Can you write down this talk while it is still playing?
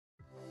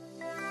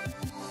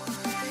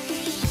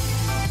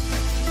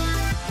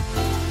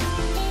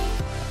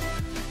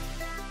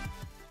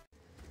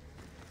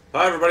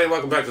Hi everybody and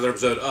welcome back to another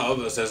episode of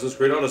Assassin's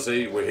Creed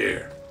Odyssey. We're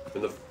here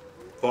in the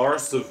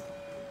forest of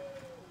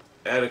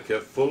Attica,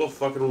 full of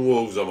fucking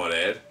wolves, I might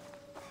add.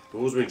 The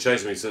wolves have been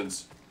chasing me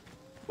since,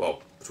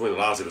 well, between the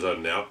last episode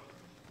and now.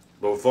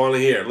 But we're finally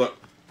here, look.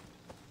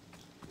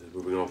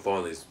 We're going to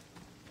find these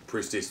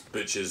priestess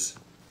bitches.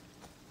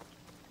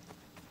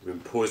 They've been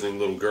poisoning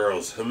little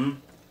girls,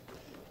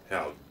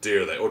 How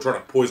dare they? Or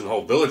trying to poison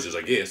whole villages,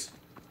 I guess.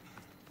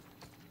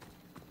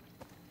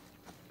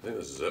 I think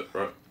this is it,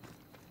 right?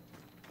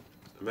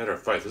 A matter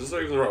of faith. Is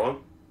this even the right one?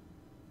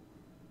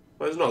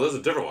 No, it's not. This is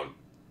a different one.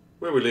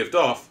 Where we left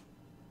off.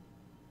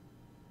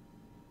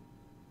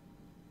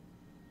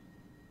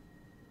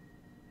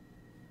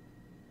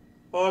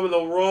 Oh, I'm in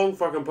the wrong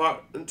fucking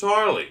part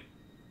entirely.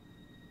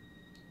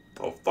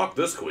 Oh, fuck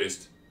this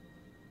quest.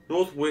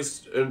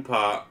 Northwestern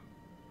part.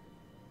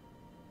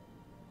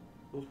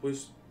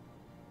 Northwest.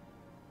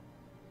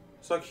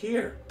 It's like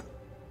here.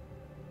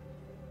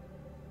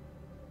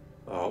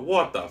 Oh,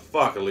 what the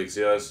fuck,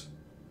 Alexios?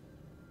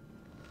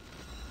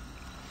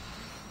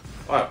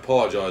 I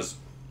apologise.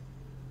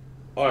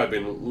 I have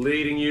been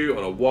leading you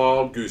on a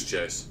wild goose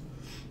chase.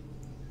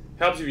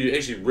 Helps if you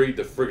actually read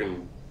the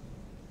friggin'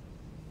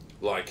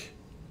 like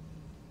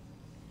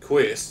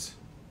quest.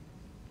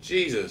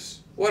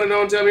 Jesus. Why didn't no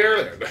one tell me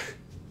earlier?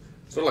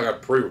 It's not like I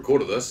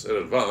pre-recorded this in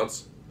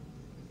advance.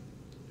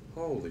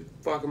 Holy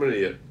fuck, I'm an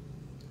idiot.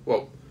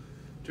 Well,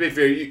 to be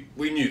fair,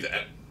 we knew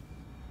that.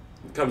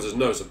 It comes as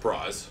no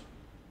surprise.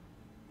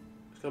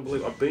 I can't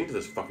believe I've been to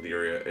this fucking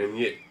area and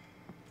yet...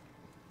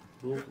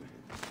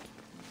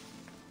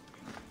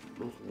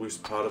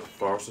 Northwest part of the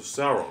Forest of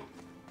Sauron.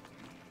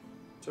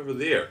 It's over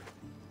there.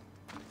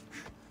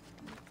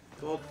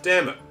 God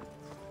damn it.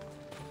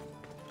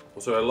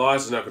 Also,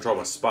 Elias is now controlled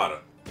by Sparta.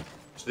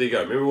 So there you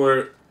go. Remember we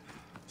were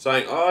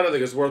saying, oh, I don't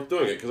think it's worth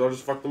doing it because I'll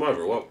just fuck them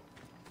over. Well,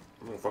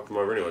 I'm going to fuck them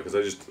over anyway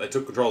because they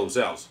took control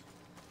themselves.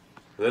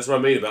 And that's what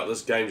I mean about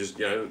this game just,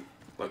 you know,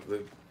 like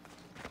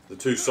the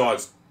two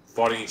sides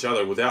fighting each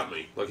other without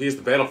me. Like, here's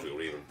the battlefield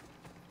even.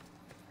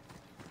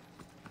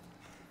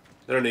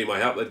 They don't need my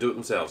help, they do it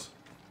themselves.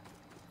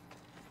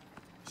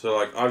 So,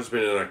 like, I've just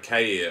been in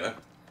Arcadia,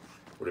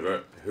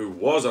 whatever, who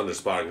was under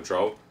Spartan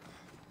control,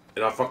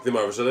 and I fucked them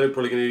over, so they're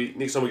probably going to be,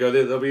 next time we go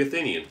there, they'll be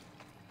Athenian.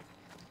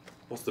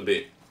 What's the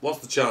bet? What's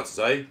the chances,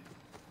 eh?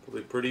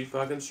 Probably pretty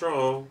fucking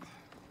strong.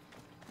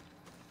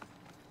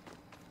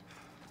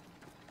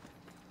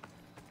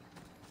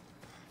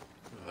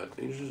 Alright,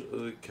 entrance of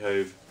the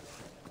cave,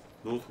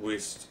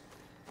 northwest,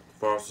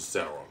 Forest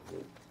of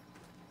Sauron.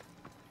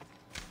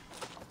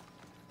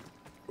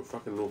 We're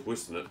fucking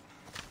northwest in it.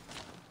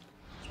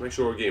 Let's make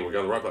sure again we're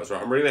going the right place.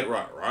 Right, I'm reading that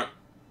right?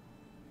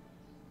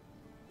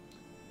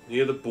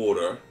 Near the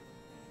border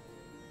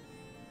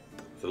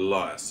to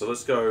Elias. So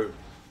let's go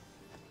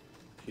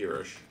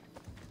here-ish.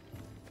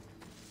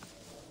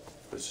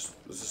 Let's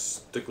just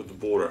stick with the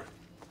border.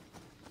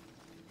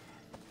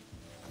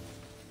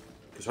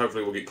 Because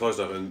hopefully we'll get close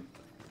enough and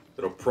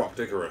it'll proc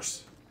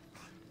Icarus.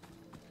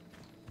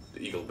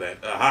 The eagle bat.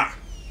 Aha!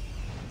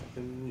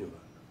 Fucking knew it.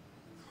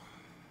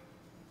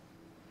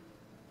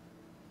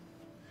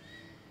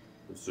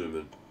 Let's zoom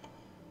in.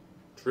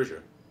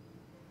 Treasure.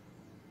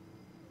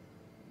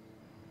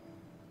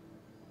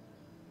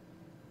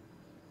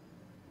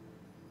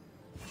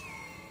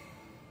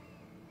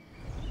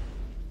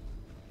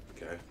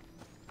 Okay.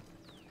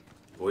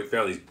 Well, we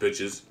found these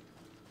bitches.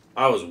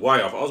 I was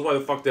way off. I was way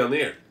the fuck down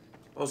there.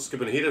 I was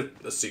skipping ahead of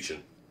a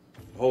section.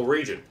 The whole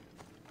region.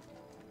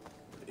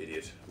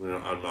 Idiot. I'm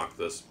going to unmark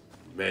this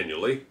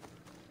manually.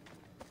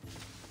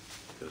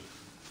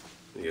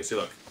 You can see,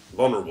 look.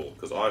 Vulnerable,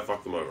 because I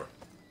fucked them over.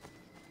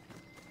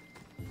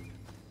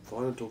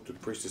 Find and talk to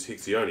Priestess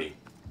Hexione. You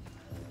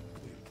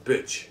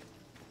bitch.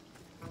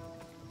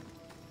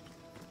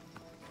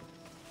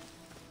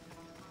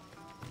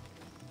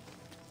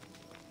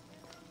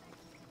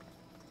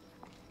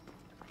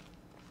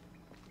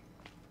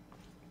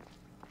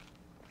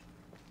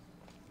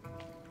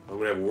 I'm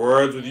gonna have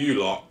words with you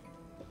lot.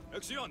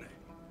 Hexione,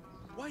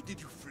 why did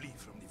you flee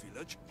from the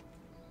village?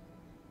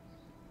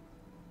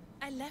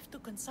 I left to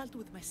consult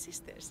with my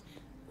sisters.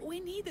 We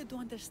needed to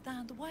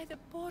understand why the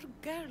poor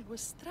girl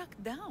was struck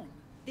down.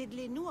 Did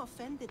Lenu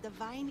offend the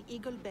divine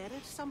eagle bearer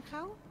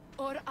somehow?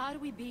 Or are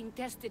we being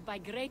tested by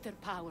greater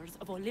powers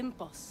of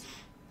Olympus?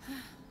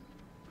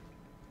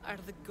 Are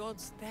the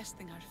gods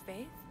testing our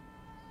faith?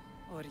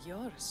 Or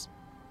yours?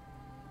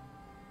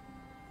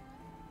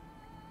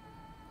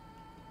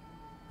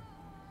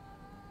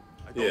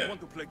 I don't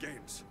want to play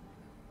games.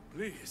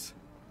 Please,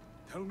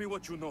 tell me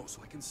what you know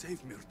so I can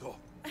save Myrto.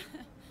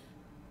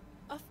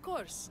 Of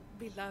course,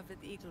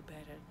 beloved Eagle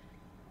Bearer.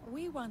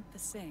 We want the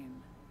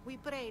same. We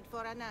prayed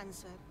for an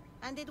answer,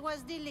 and it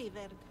was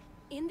delivered.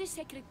 In the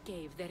sacred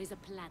cave, there is a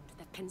plant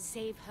that can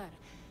save her.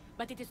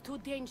 But it is too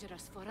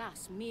dangerous for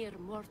us, mere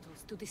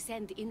mortals, to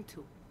descend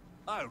into.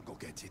 I'll go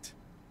get it.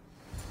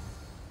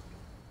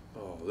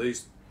 Oh,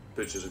 these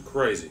bitches are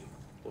crazy.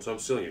 Also, I'm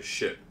stealing your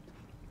shit.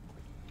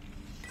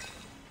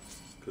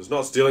 Because it's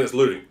not stealing, it's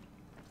looting.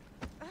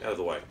 Out of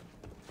the way.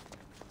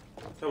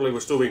 Can't believe we're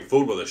still being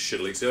fooled by this shit,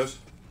 Alexios.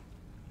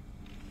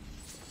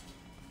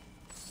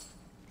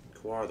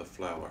 Acquire the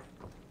flower.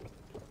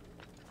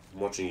 I'm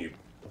watching you.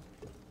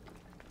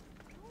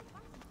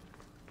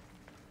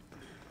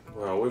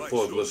 Wow, we're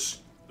full of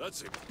this.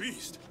 That's a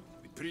beast.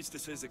 The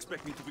priestesses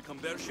expect me to become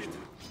their shit.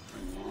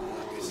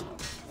 This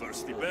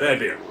thirsty bear. Bad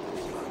beer.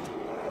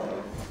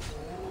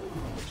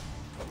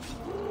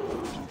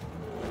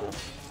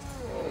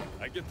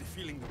 I get the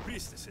feeling the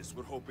priestesses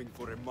were hoping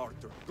for a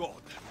martyr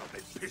god.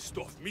 They pissed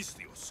off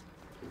Mystios.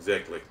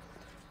 Exactly.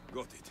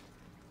 Got it.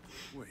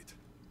 Wait.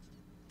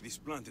 This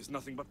plant is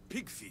nothing but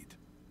pig feed.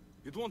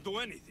 It won't do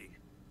anything.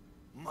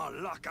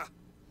 Malaka.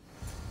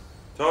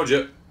 Told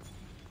you.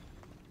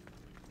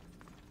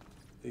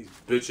 These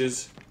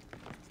bitches.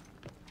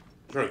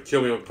 Trying to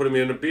kill me by putting me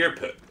in a beer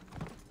pit.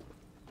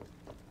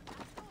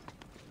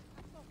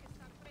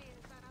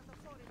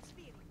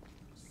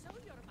 So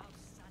you're about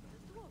Santa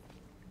too.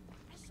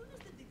 As soon as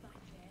the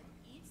divine bear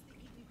eats the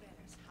Kiwi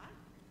bearer's heart,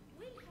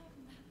 we'll have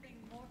nothing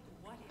more to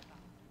worry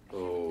about.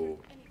 Oh.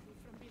 Anything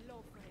from below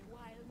for a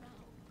while now.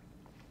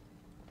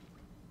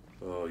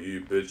 Oh,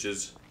 you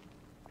bitches.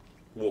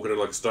 Walking in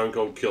like a stone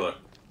cold killer.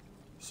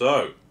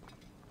 So.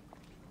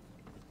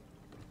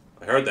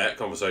 I heard that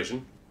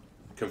conversation.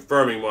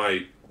 Confirming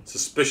my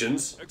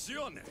suspicions.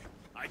 Exione,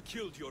 I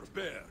killed your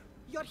bear.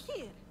 You're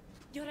here.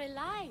 You're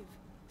alive.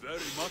 Very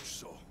much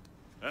so.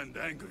 And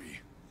angry.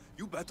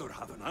 You better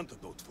have an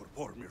antidote for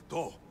poor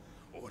Myrto.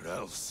 Or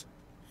else.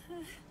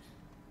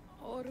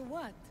 Or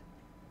what?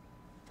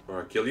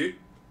 Or I kill you?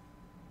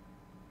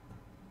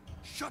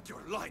 Shut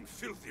your lying,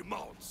 filthy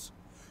mouths.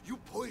 You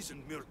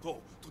poisoned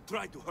Myrto to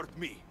try to hurt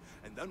me.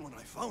 And then when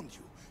I found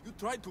you, you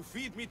tried to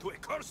feed me to a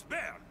cursed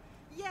bear.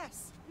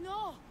 Yes.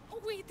 No,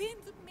 we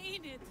didn't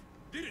mean it.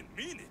 Didn't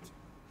mean it.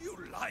 You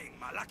lying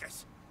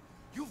malakes.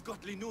 You've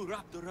got Linu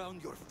wrapped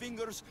around your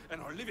fingers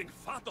and are living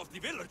fat off the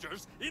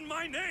villagers in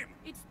my name.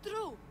 It's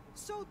true.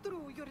 So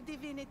true, your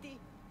divinity.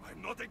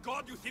 I'm not a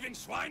god, you thieving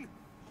swine.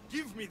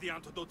 Give me the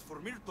antidote for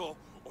Myrto,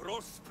 or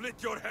I'll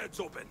split your heads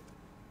open.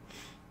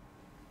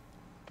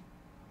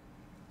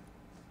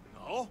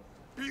 Now,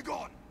 be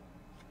gone.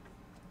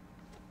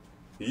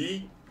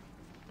 Ye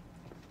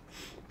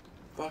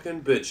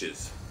fucking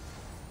bitches.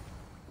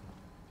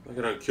 Like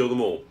I don't kill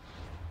them all.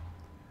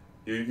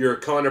 You're a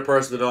kinder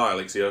person than I,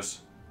 Alexios.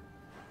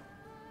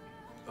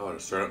 I'll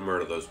just straight up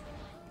murder those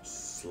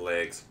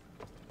slags.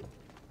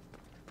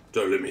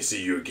 Don't let me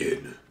see you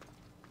again.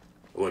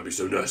 I won't be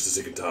so nice the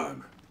second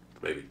time.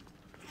 Maybe.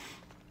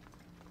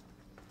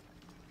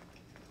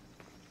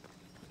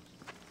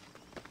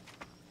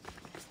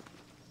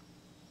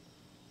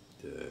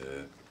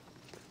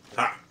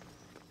 Ha!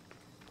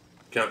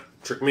 Can't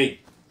trick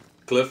me,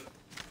 Cliff.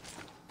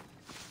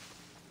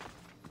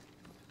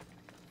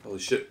 Holy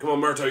shit. Come on,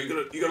 Myrto,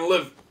 you're gonna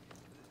live.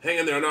 Hang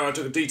in there. I know I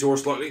took a detour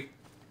slightly,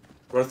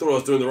 but I thought I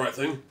was doing the right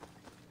thing.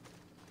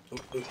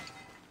 Oh,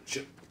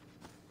 shit.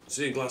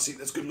 Seeing glassy,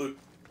 that's good loot.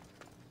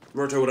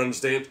 Myrto would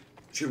understand.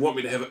 She'd want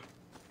me to have it.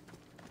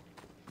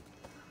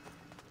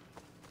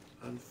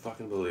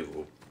 Unfucking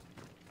believable.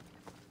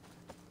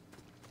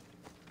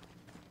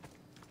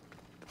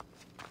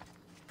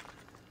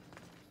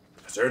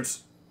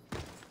 Bastards.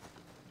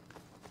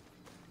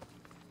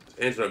 This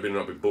antidote better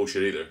not be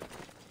bullshit either.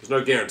 There's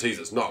no guarantees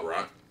it's not,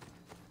 right?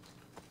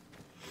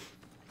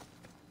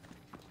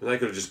 And they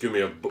could have just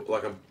given me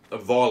a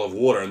vial of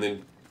water and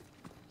then,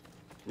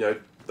 you know,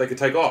 they could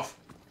take off.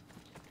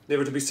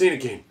 Never to be seen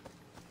again.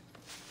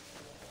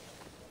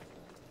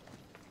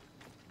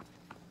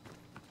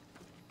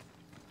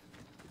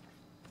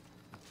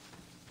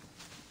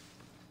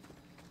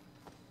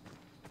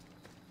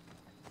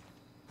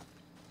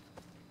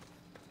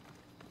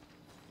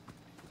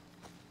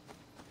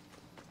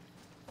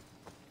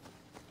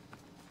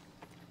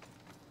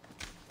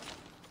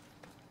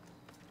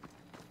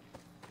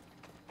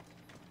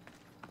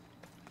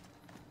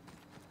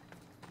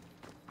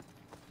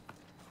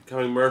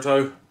 Coming,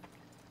 Myrto.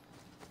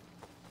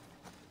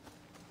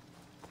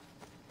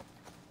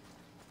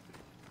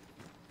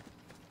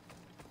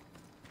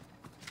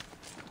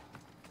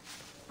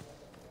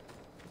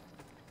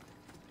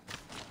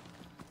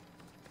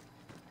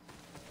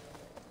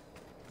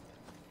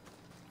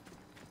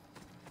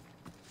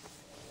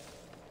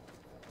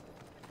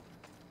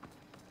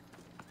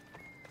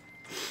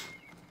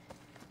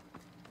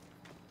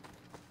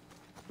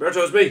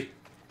 Myrto, it's me.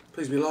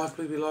 Please be alive,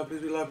 please be alive,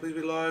 please be alive, please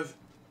be alive.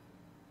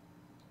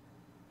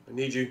 I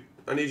need you.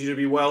 I need you to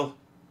be well.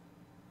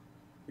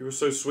 You were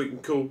so sweet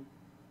and cool.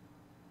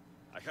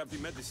 I have the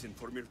medicine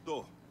for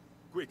Myrto.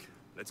 Quick,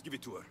 let's give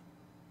it to her.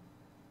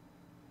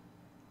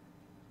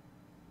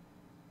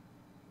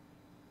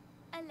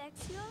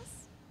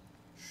 Alexios?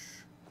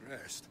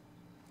 Rest.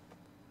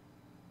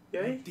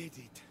 Yay? Did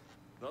it.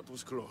 That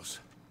was close.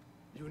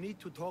 You need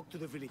to talk to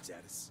the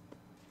villagers.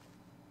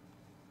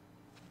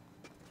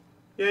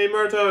 Yay,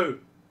 Myrto!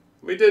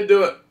 We did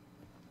do it!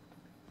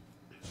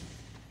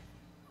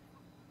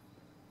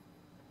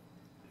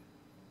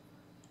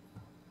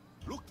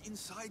 Look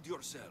inside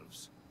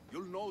yourselves.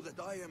 You'll know that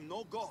I am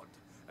no god,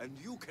 and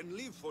you can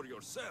live for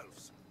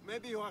yourselves.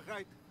 Maybe you are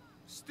right.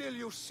 Still,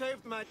 you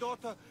saved my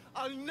daughter.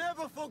 I'll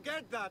never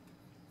forget that.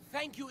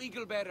 Thank you,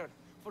 Eagle Bearer,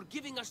 for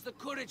giving us the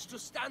courage to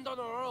stand on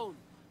our own.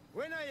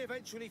 When I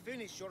eventually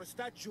finish your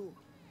statue,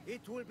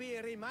 it will be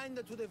a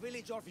reminder to the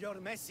village of your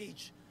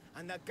message,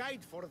 and a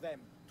guide for them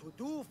to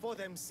do for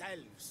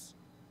themselves.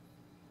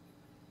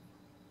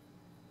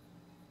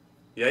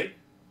 Yay?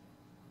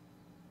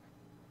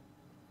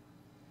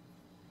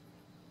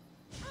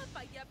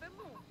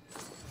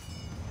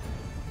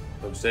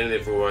 I'm standing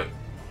there for a while.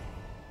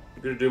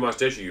 You're gonna do my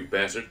statue, you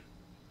bastard.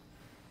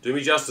 Do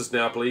me justice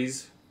now,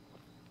 please.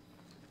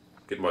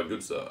 Get my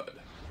good side.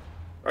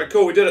 Alright,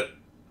 cool, we did it.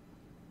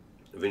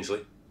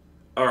 Eventually.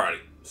 Alrighty.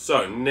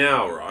 So,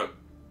 now, right.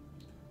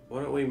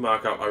 Why don't we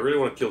mark up... I really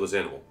want to kill this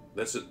animal.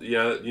 That's it.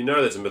 Yeah, you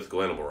know that's a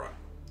mythical animal, right?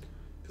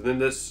 Because then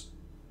this...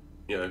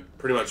 You know,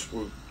 pretty much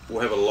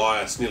we'll have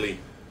Elias nearly...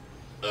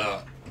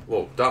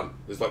 well, done.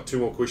 There's like 2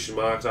 more question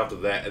marks after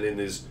that, and then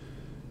there's...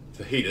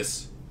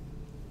 Fajitas.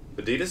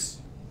 Fajitas?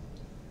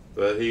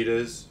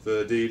 Fajitas.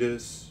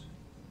 Fajitas.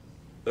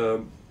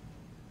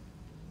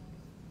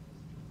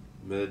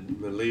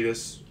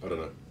 Meletus. I don't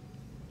know.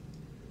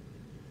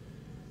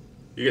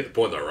 You get the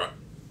point though, right?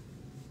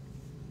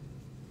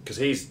 Because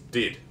he's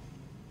dead.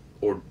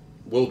 Or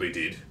will be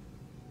dead.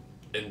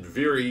 And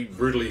very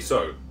brutally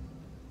so.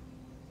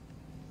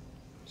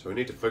 So we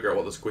need to figure out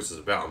what this quest is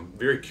about. I'm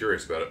very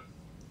curious about it.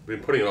 I've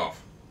been putting it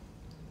off.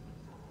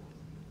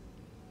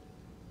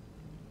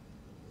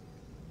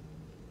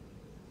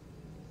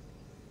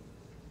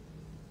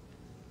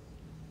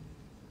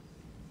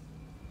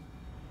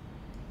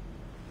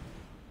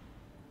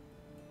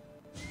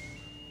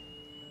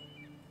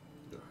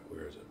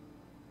 Where is it?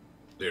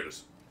 There it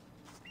is.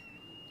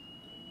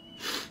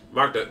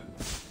 Marked it.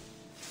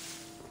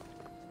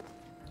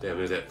 Damn,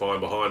 there's that fine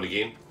behind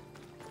again.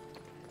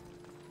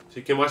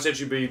 See, can my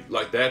statue be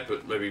like that,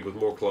 but maybe with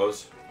more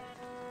clothes?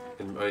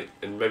 And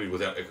maybe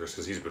without Icarus,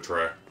 because he's a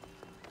betrayer.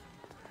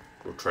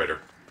 Or traitor.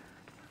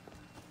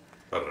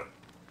 I don't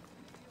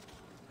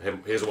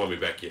know. He hasn't won me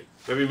back yet.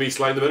 Maybe me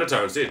slaying the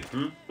Minotaur instead.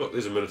 Look,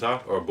 there's a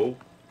Minotaur, or a bull.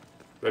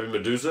 Maybe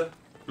Medusa.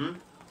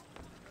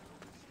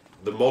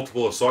 The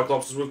multiple of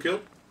Cyclopses we'll kill.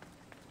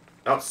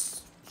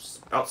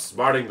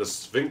 Outsmarting the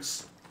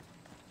Sphinx.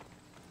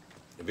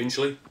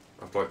 Eventually.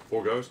 After like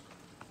 4 goes.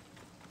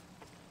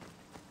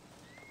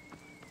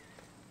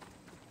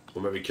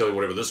 Or maybe killing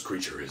whatever this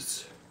creature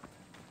is.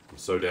 I'm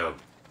so down.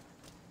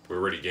 We're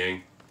ready,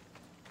 gang.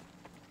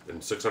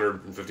 In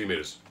 650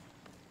 meters.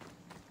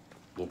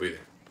 We'll be there.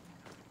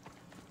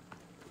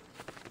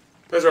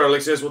 That's right,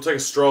 Alexios. We'll take a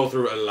stroll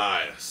through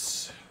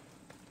Elias.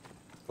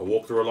 A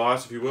walk through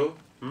Elias, if you will.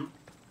 Oh,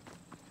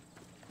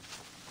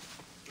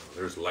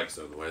 there's lakes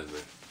down the way, isn't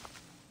there?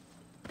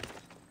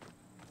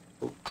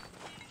 Oh.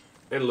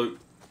 And loot.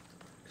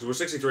 Because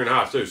we're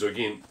 63.5 too, so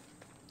again,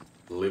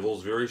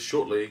 levels very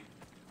shortly.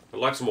 I'd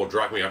like some more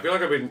drachmae. I feel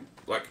like I've been,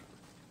 like,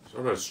 I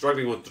don't know,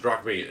 struggling with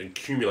drachmae and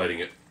accumulating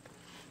it.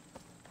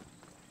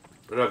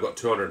 I know I've got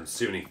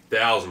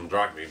 270,000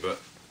 drachmae,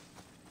 but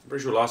I'm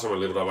pretty sure last time I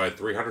leveled up I had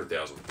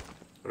 300,000.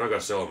 And I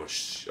gotta sell them. I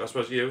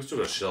suppose, yeah, we're still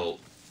gonna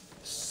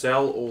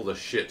sell all the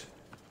shit.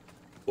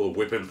 All the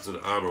weapons and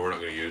armor we're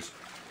not gonna use.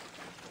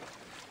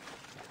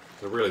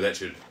 So really that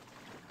should,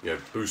 you know,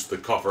 boost the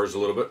coffers a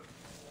little bit.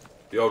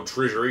 The old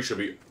treasury should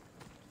be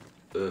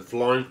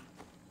flying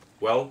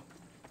well.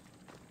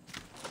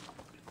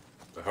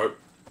 I hope.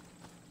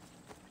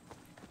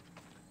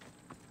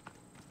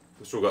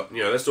 We've still got,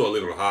 you know, that's still a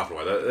level and a half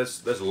away.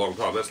 That's a long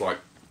time. That's like,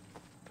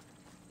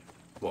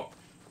 what?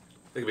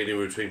 I think it'll be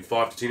anywhere between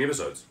 5 to 10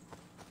 episodes.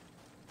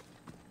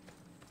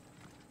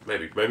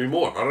 Maybe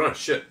more. I don't know.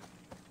 Shit.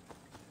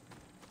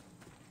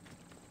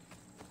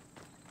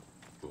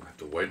 We'll have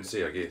to wait and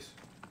see, I guess.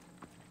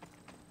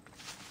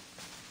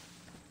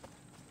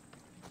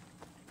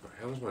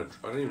 How's my... I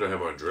don't even know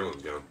how my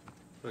adrenaline's going.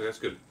 Okay, that's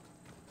good.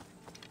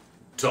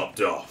 Topped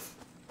off.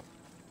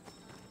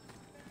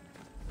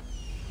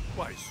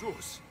 Why,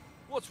 Zeus,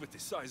 what's with the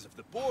size of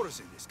the boars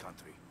in this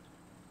country?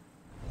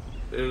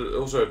 There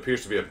also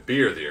appears to be a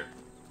bear there.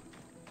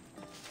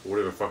 For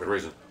whatever fucking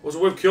reason. Also,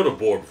 we've killed a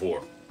boar before.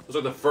 It was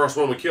like the first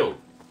one we killed.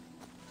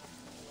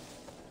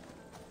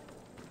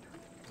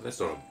 That's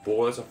not a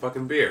boar, that's a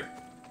fucking bear.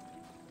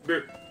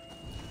 Bear.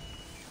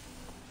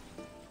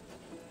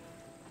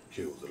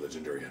 Kill the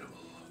legendary animal.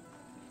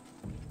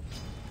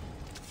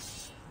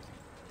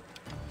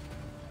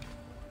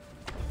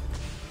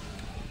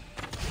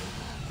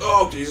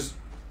 Oh, Jesus.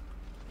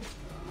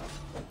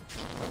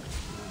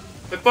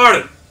 It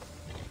farted.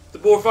 The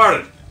boar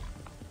farted.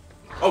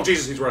 Oh,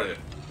 Jesus, he's right there.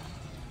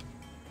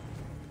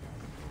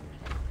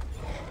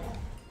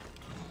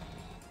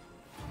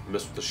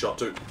 Missed with the shot,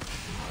 too.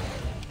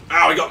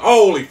 Ow, he got...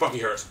 Holy fuck, he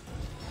hurts.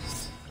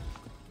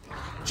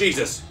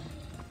 Jesus.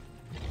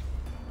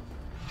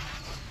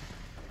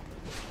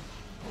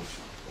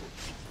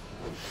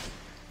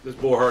 This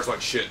boar hurts like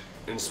shit.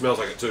 And smells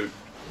like it, too.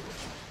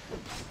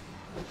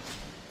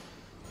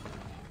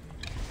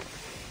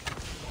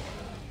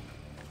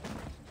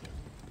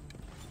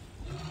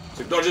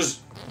 So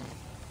dodges.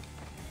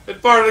 It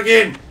fired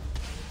again!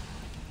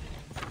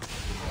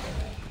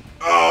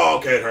 Oh,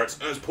 okay, it hurts.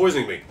 It's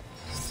poisoning me.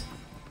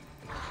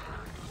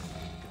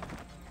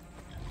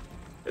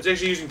 It's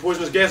actually using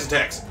poisonous gas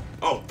attacks.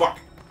 Oh, fuck.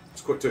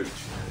 It's quick too.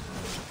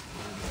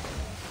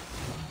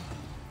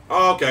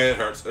 Oh, okay, it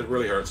hurts. It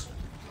really hurts.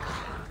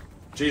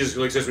 Jesus,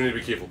 Alexios, we need to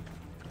be careful.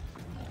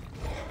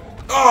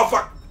 Oh,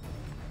 fuck!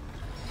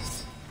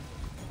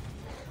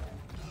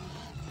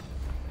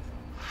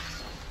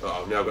 Uh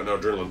oh, now I've got no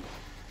adrenaline.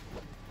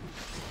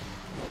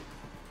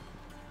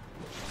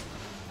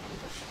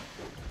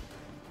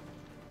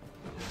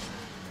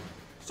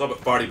 Stop it,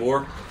 farty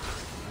boar.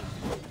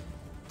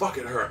 Fuck,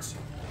 it hurts.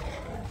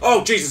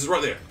 Oh, Jesus, it's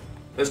right there.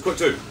 That's quick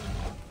too.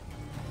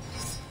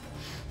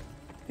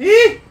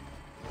 Eee!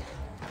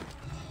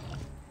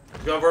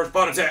 Going for a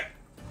spot attack.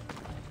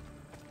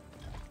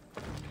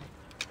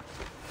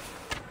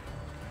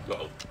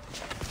 Uh-oh.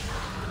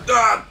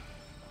 Ah!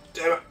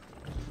 Damn it.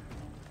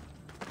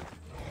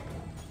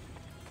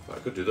 I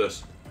could do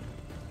this.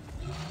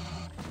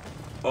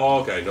 Oh,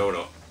 okay, no we're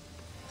not.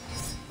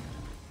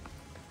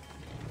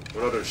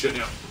 We're not doing shit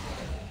now.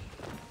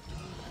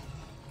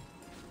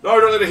 No,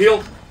 don't let it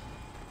heal.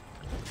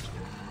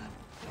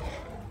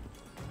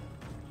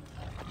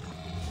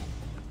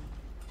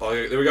 Oh,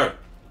 there we go.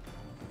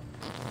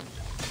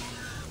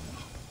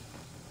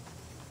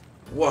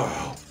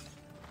 Wow.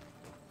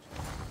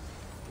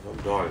 I'm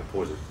dying of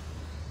poison.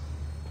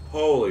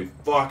 Holy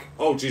fuck.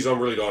 Oh, jeez, I'm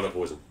really dying of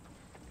poison.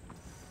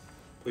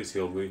 Please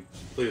heal me.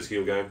 Please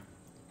heal, game.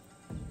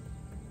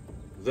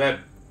 It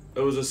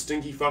was a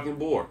stinky fucking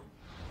boar.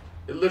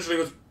 It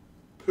literally was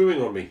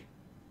pooing on me.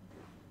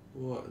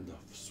 What in the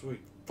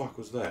sweet fuck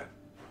was that?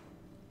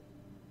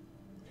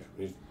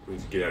 Okay, we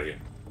need to get out of here.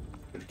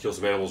 We need to kill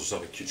some animals or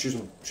something. Shoot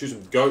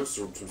some goats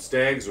or some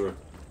stags or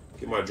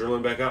get my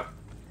adrenaline back up.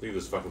 Leave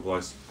this fucking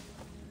place.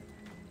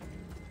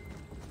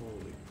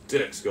 Holy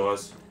dicks,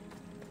 guys.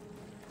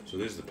 So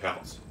there's the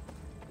pelts.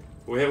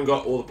 We haven't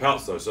got all the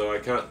pelts though, so I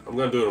can't. I'm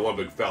going to do it in one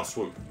big foul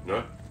swoop, you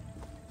know?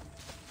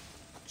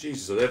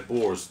 Jesus, so that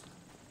boar is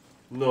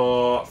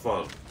not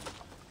fun.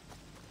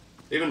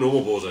 Even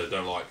normal boars I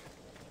don't like.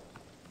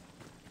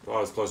 I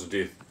was close to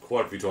death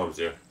quite a few times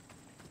there.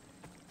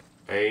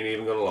 I ain't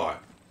even gonna lie.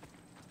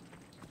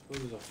 What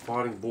is a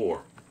fighting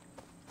boar?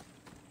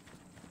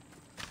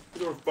 I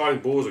thought fighting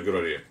boars are a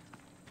good idea.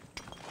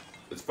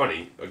 It's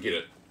funny, I get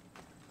it.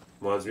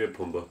 Reminds me of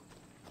Pumba.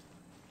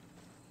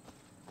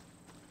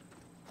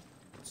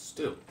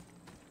 Still,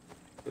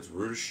 it's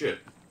rude as shit.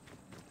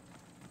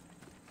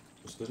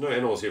 There's no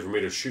animals here for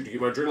me to shoot to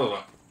get my adrenaline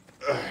up.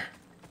 Ugh.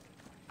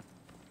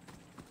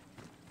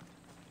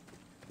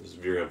 This is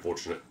very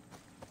unfortunate.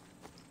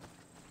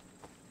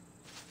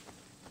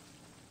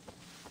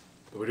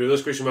 But we do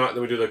this question mark,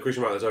 then we do the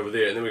question mark that's over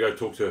there, and then we go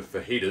talk to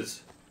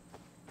fajitas.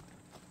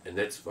 And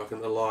that's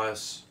fucking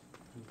Elias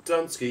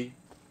Dunsky.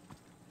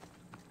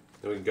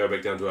 Then we can go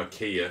back down to our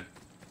IKEA,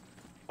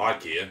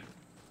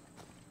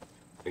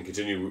 and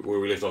continue where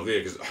we left off there,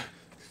 because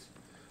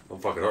I'm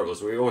fucking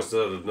hopeless. We almost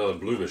started another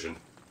blue mission.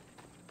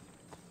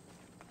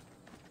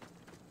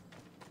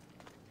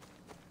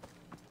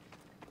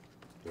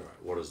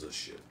 Alright, what is this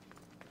shit?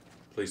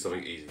 Please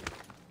something easy.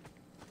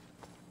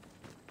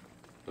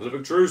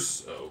 Olympic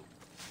truce. Oh.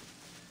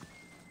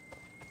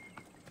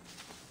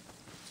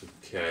 It's a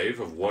cave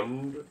of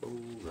one. Oh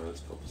no,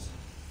 it's cultists.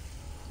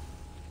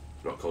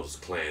 Not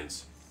cultists,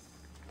 clans.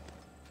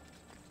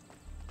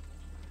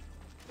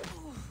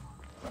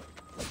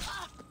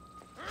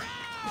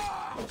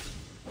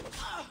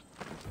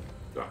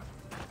 Right.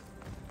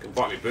 Come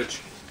fight me, bitch.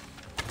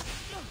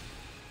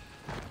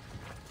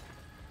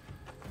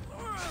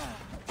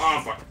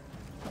 Oh fuck.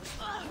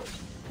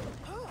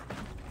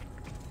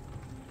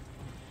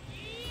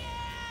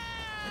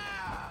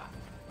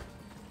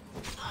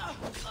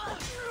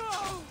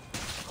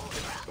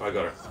 I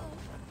got her.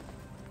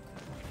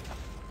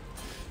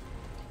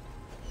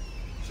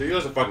 So you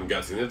guys are fucking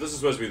gutsy. This is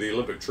supposed to be the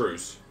Olympic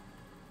truce.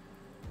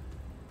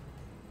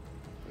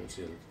 I don't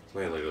see a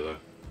clan leader though.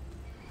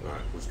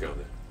 Alright, we'll just go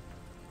there.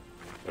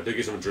 I did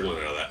get some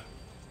adrenaline out of that.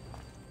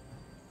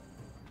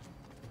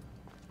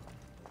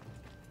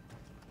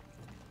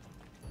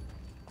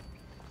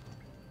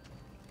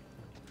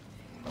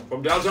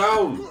 From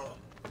downtown!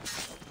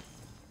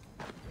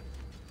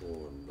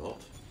 Or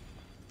not.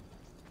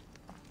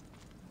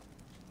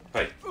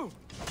 Hey.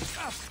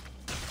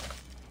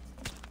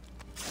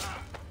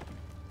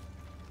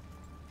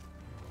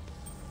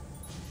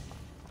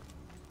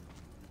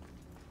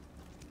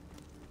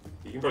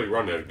 You can probably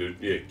run now, dude.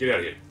 Yeah, get out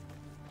of here.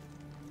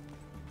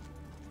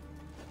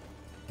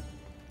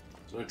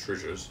 There's no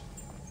treasures.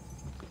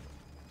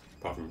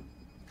 Apart from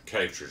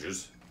cave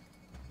treasures.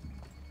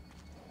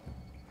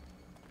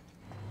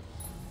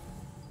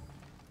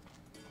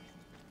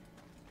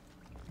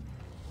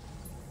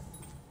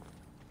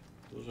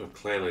 There's a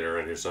clan leader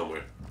around here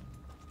somewhere.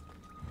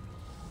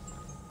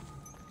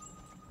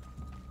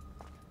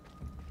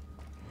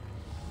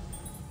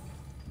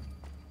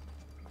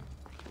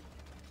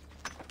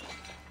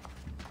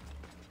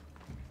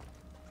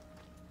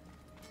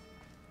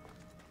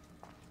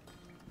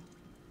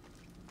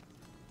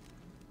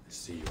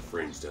 see your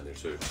friends down there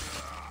too.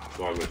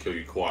 So I'm going to kill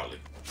you quietly.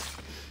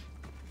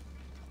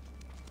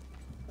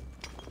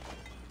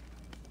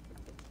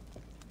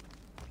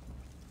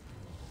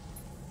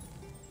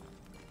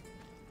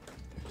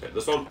 Take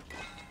this one.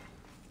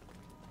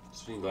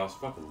 Spinning glass,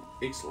 fucking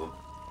excellent.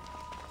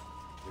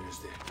 Where's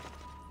that?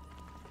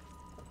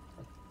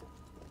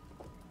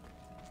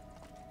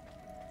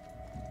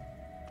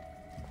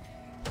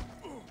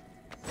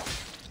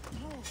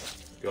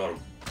 Got him.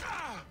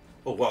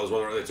 Oh wow, there's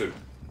one right there too.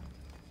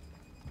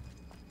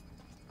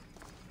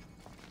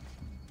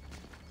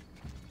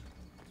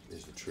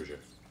 There's the treasure.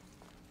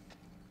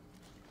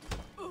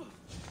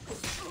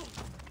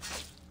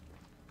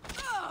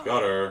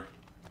 Got her.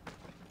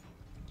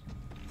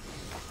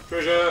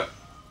 Treasure!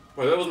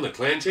 Wait, that wasn't the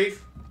clan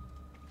chief?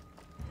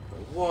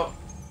 Wait, what?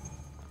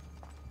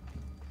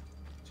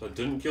 So I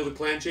didn't kill the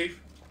clan chief?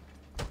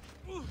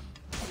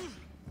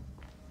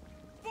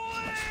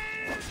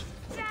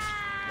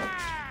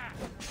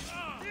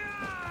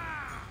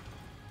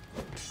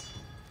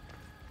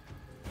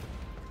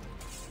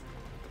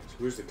 So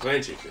where's the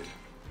clan chief then?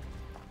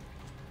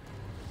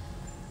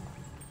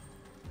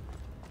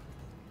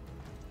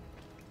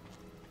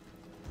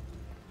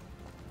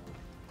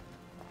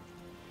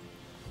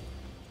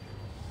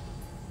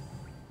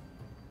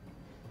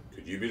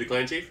 Could you be the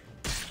clan chief?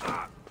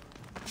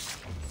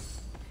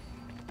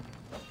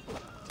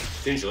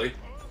 Potentially.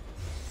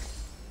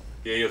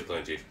 Yeah, you're the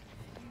clan chief.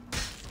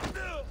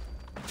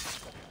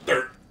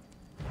 Dirt!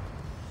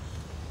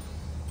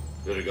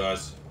 Did it,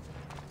 guys.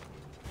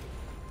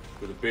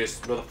 We're the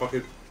best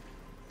motherfucking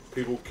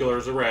people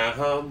killers around.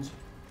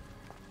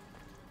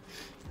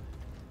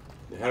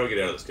 Now, how do we get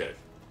out of this cave?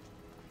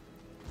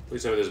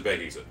 Please tell me there's a back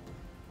exit.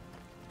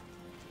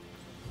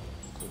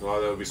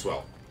 Oh, that would be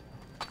swell.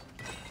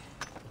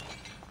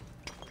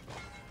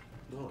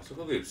 Nice, look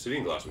at the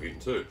obsidian glass we're getting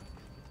too.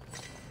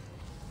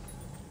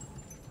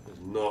 It's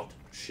not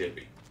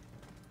shabby.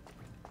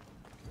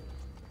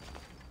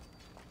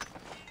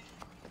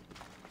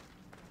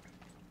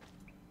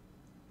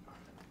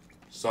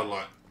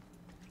 Sunlight.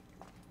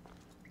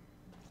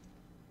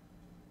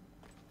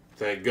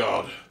 Thank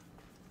God.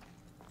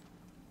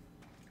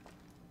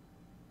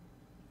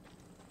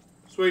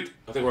 Sweet.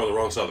 I think we're on the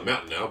wrong side of the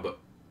mountain now, but...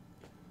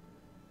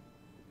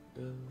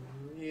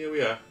 yeah,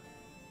 we are.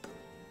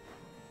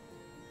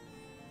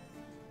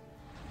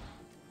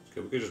 Okay,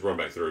 we could just run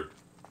back through.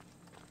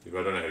 But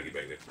I don't know how to get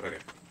back there.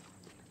 Okay.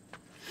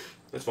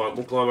 That's fine.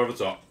 We'll climb over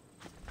the top.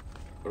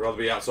 I'd rather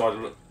be outside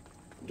and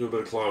do a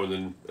bit of climbing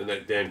than in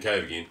that damn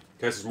cave again. In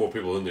case there's more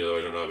people in there that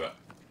I don't know about.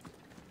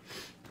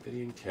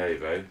 Obsidian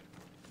cave, eh?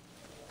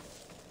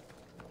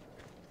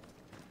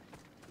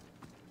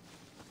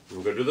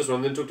 We're going to do this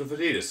one, then talk to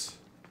Fatitas.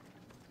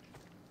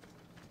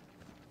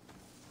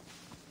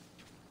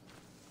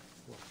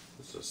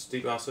 This is a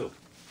steep ass hill.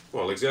 Come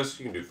on, Alexios,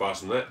 you can do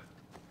faster than that.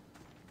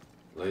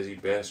 Lazy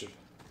bastard.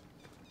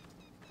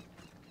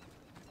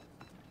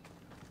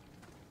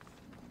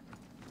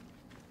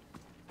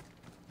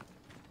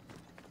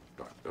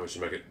 Right, now we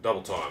should make it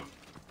double time.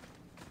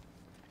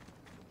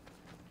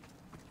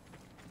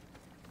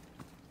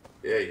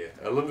 Yeah, yeah.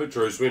 Unlimited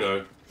truce, we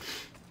know.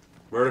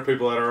 Murder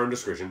people at our own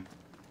discretion.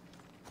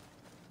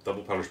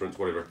 Double punishments,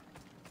 whatever.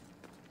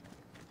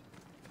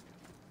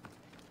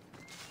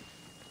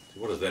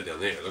 What is that down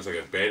there? It looks like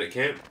a bandit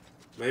camp,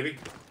 maybe?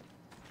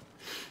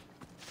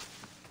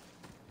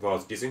 If I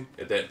was guessing,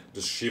 at that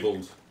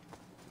disheveled,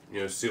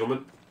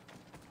 settlement.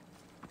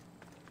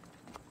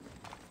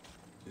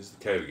 Here's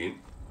the cave again.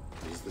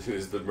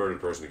 Here's the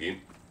murdered person again.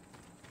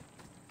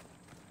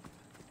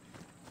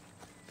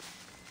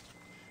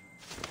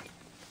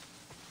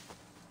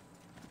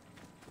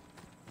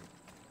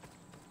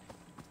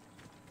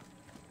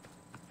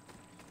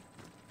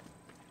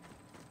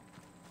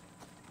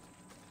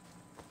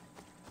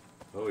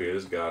 Oh yeah,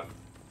 there's God.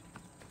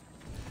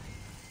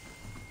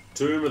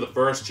 Tomb of the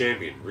first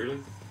champion, really?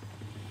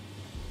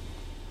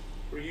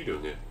 What are you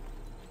doing there?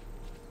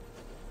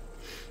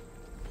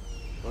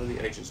 Finding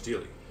the ancient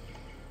stealing.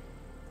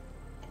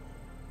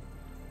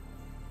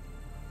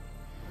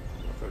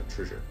 I found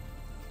treasure.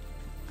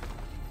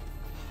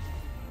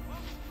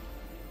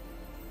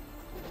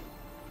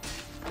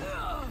 Did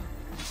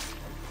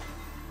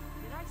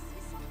I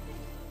see something?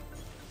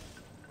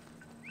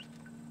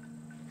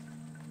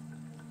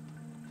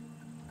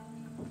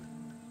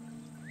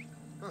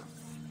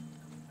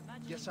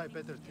 Guess I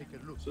better take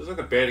a look. So there's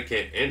like a bandit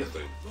camp and a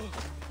thing.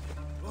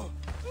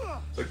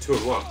 It's like 2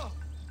 in 1.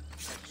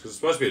 Because it's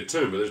supposed to be a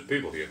tomb, but there's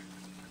people here.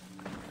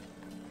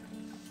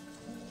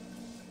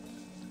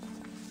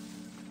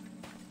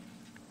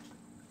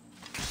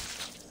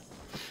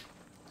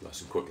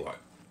 Nice and quick light.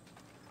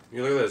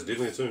 Yeah, look at that, it's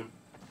definitely a tomb.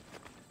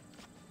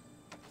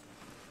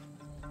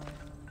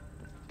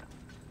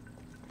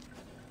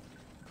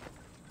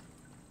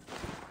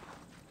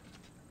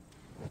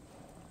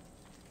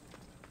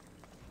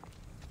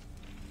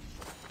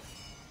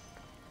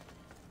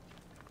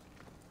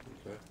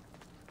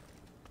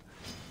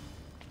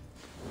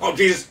 Oh,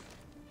 Jesus!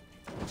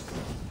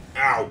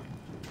 Ow! It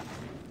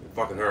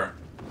fucking hurt.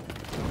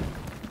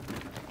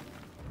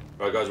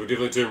 Alright guys, we're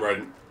definitely tomb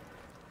raiding.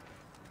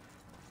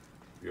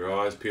 Your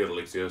eyes peeled,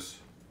 Alexios.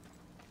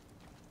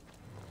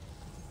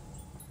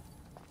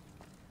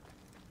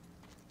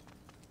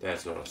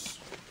 That's not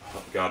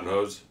a garden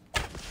hose.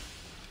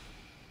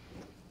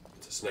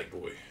 It's a snake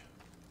boy.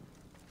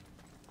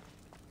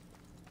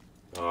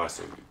 Oh, I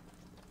see.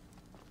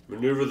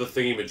 Maneuver the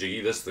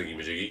thingy-majiggy, this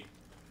thingy-majiggy.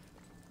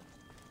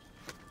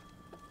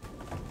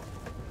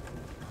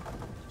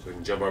 So we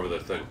can jump over the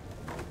thing.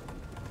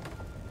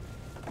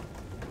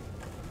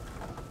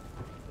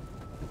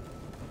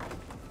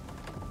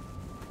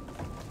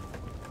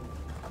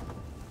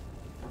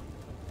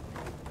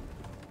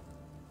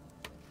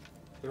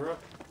 Is that right?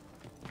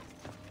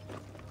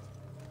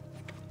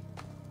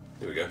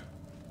 Here we go.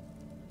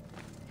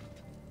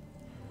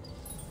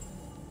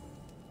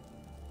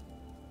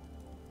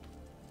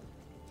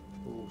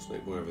 Oh,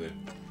 snake boy over there.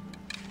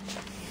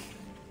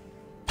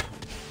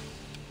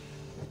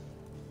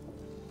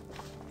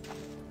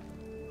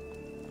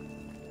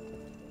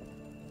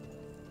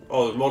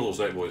 Oh, there's multiple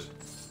snake boys.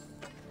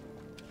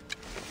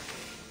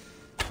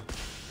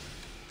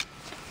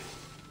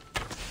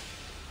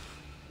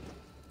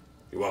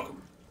 You're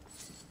welcome.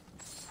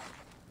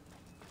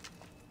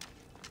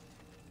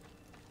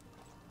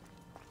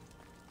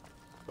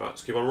 Right,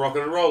 let's keep on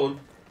rocking and rolling.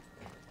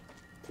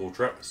 Full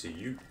trap, I see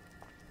you.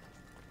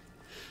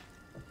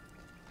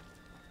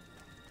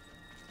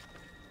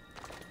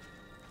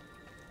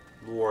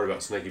 I'm more worried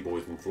about snaky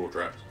boys than floor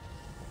traps.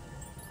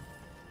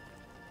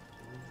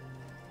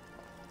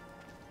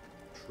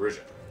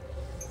 Treasure.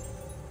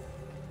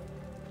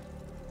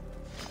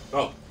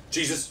 Oh,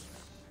 Jesus!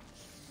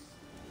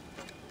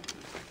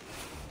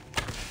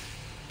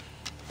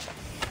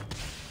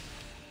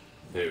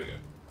 There we go.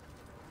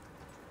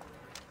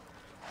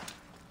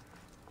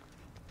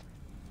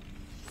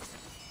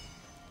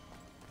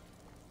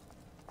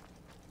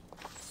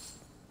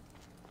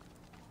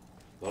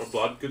 A lot of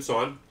blood, good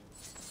sign.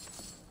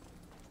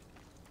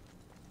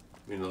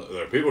 I mean,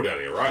 there are people down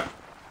here, right?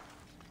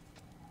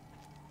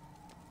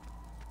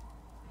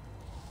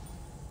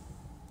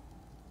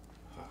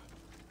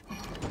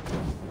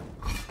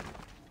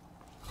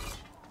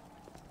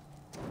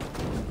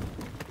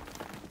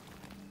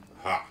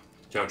 Ha!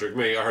 Can't trick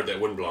me, I heard that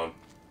wind blowing.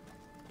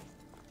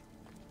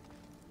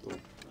 Oh.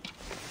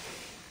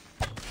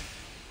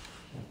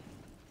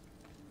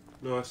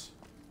 Nice.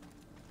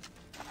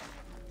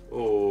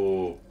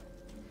 Oh.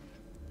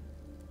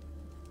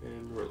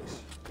 And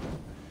release.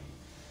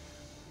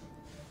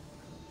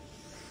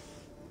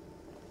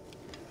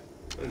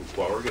 I didn't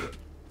quite get it.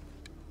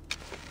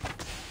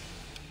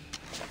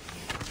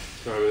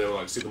 Go over there and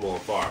like set them all on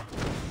fire.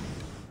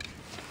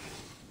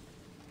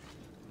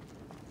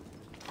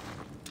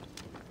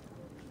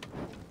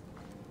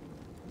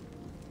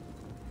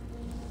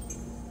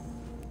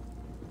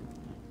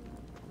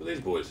 What are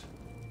these boys?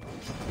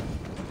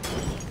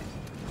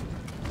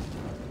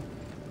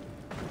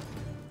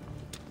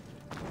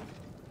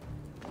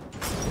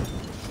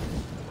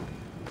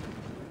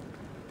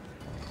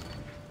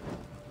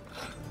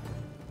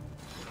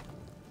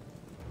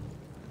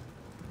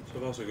 So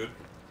far so good.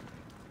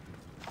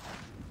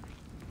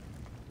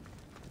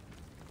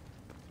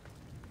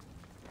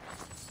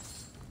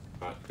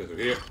 Alright, go through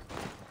here.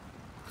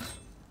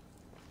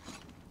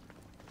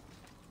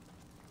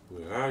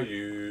 Where are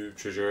you,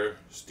 treasure,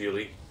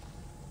 Steely?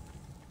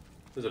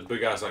 There's a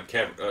big ass like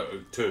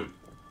tomb.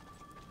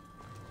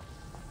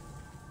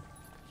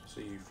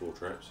 See you, floor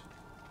traps.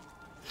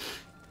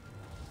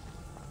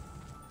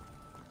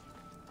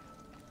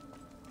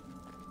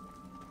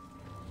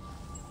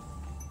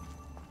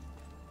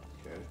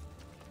 Okay.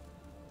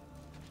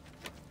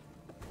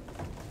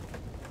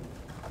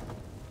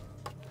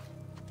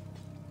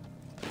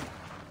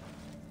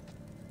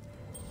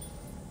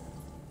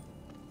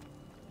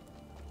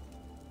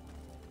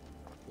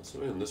 There's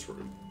something in this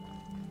room.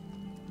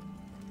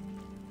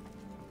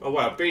 Oh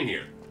wow, I've been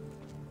here.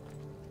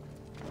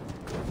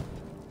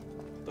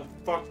 The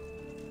fuck?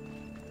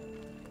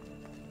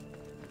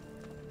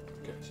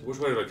 Okay, so which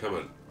way did I come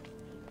in?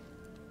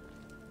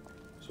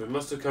 So we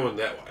must have come in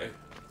that way.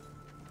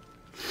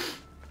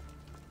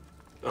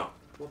 Oh,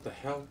 what the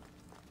hell?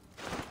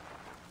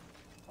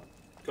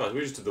 Guys,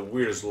 we just did the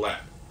weirdest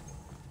lap.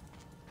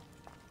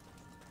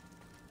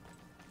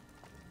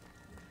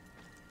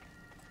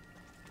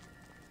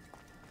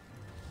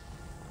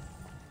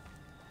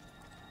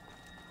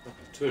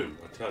 Tomb,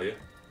 I tell you.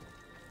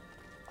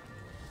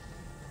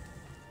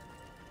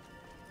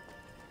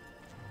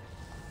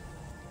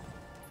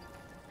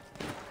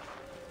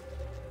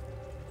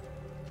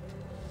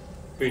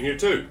 Been here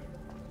too.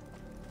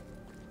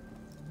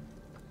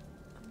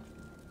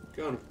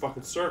 Going in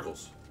fucking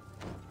circles.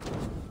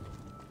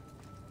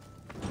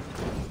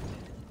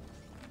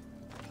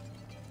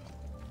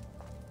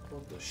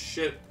 What the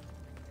shit?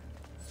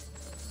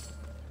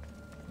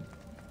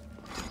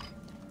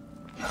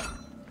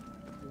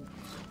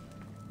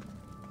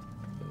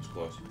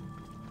 Close.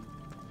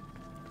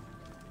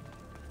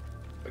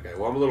 Okay,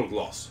 well I'm a little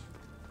gloss.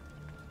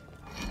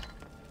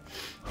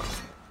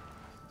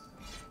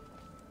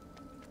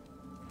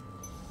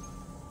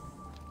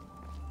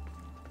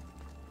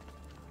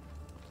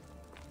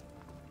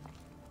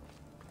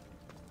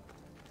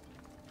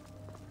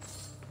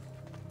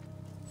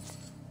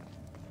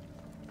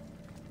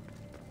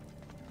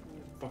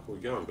 fuck are we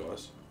going,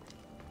 guys?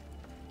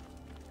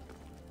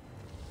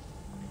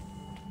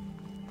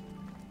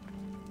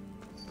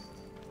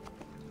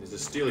 There's a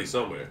Steely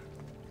somewhere.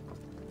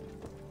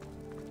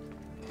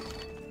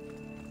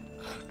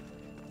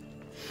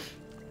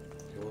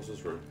 Okay, what's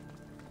this room?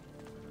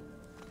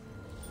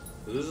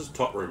 So this is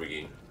top room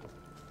again.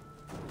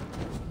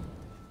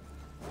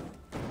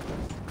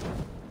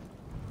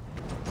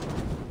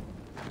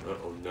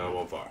 Uh-oh, now I'm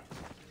on fire.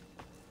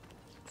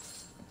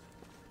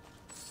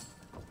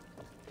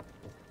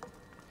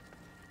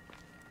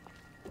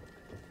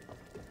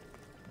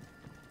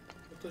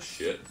 What the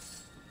shit?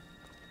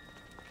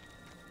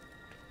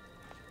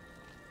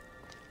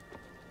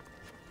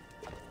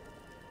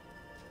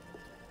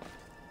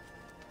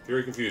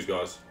 Very confused,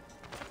 guys.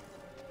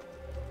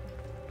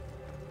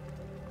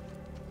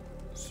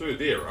 It's through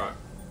there, right?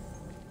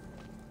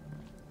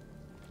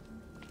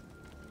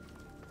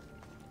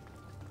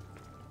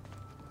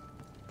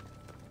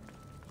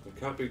 It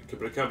can't be,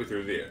 but it can't be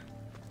through there.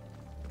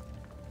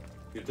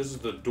 Yeah, this is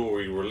the door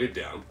we were led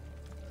down.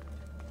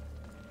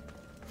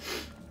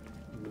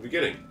 In the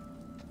beginning.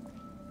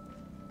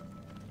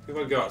 If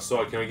I go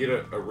outside, can I get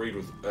a read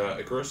with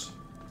Icarus?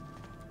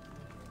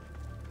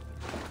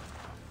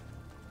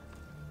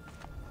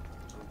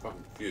 I'm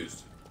fucking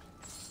confused.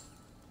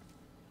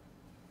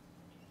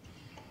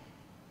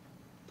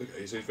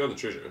 Okay, so you found the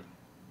treasure.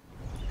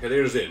 Okay,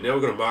 there it is there. Now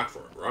we're going to mark for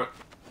it, right?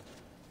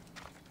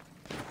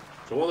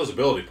 So I want this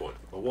ability point.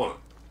 I want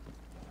it.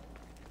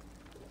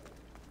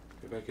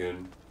 Get back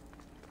in.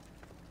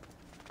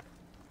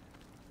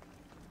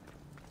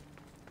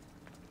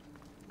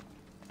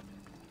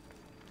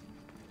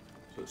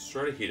 So it's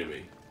straight ahead of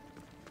me.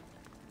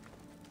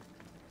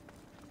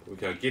 We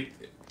can't get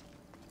there.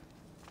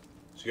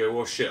 So you go,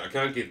 well shit, I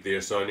can't get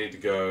there, so I need to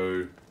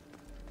go...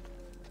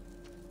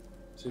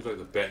 Seems like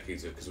the back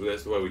exit, because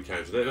that's the way we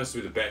came. So that has to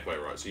be the back way,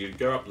 right? So you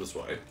go up this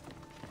way.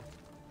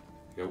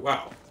 You go,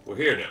 wow, we're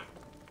here now.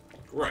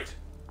 Great.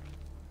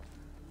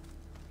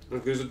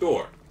 Look, there's a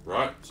door,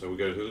 right? So we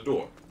go through the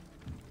door.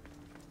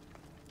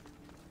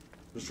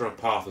 I'm just trying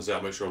to path this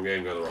out, make sure I'm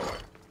going the right way.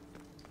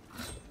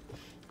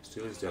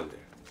 Steely's down there.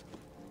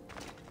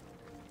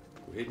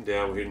 We're heading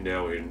down, we're heading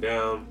down, we're heading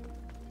down.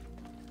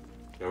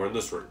 Now we're in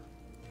this room.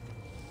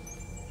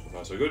 So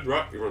far so good,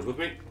 right? Everyone's with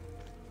me?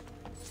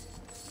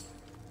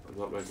 I'm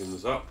not making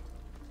this up.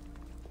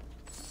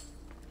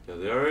 Now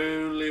the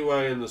only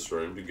way in this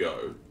room to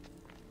go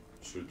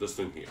is through this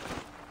thing here.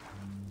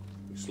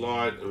 We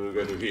slide and we'll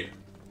go through here.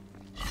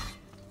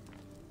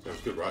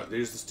 Sounds good, right?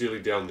 There's the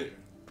Steely down there.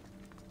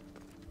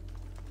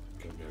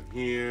 Come down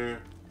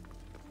here.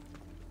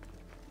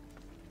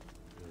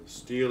 And the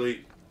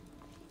Steely.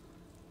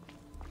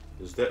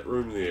 There's that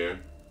room there.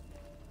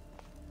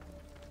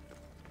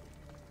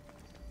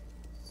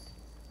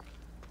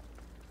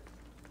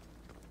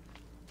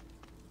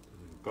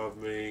 Above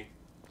me.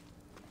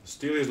 The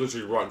Steely is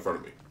literally right in front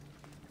of me.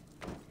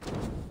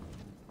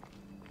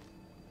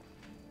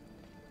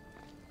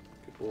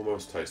 Can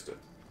almost taste it.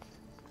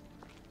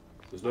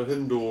 There's no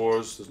hidden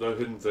doors, there's no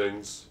hidden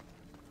things.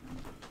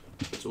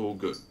 It's all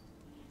good.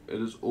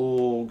 It is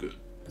all good.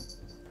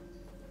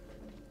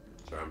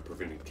 Sorry, I'm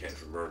preventing cats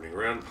from running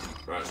around.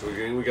 Right, so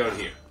we're going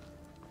here.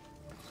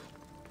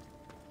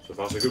 So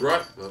far so good,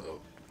 right?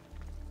 Uh-oh.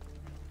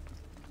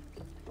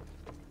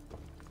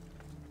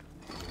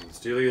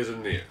 Steely is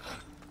in there.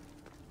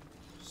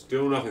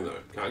 Still nothing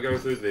though. Can't go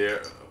through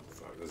there. Oh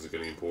fuck, this is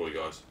getting in poorly,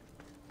 guys.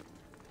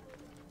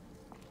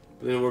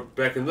 But then we're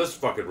back in this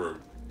fucking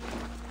room.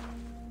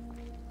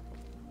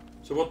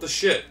 So what the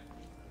shit?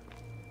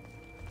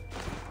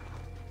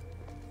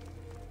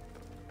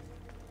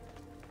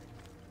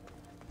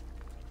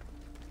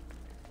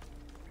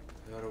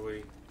 How do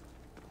we...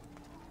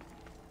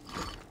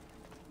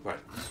 Right.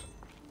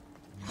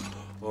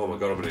 Oh my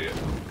god, I'm an idiot.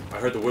 I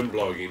heard the wind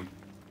blow again.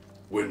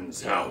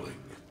 Wind's howling.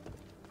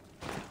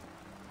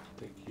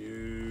 Thank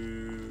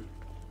you,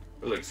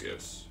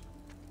 Alexios.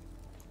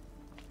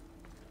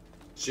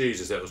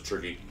 Jesus, that was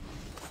tricky.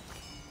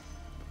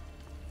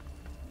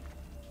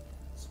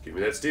 Just give me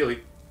that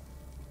Steely.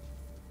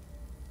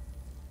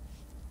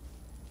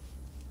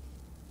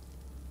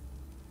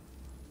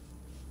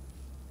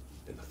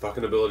 And the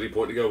fucking ability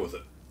point to go with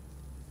it.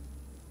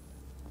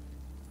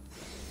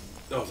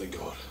 Oh, thank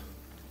God.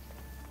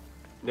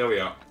 Now we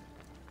are.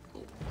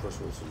 Oh, first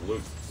one, some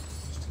loot.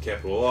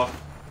 Cap it all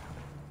off.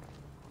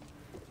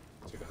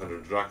 Take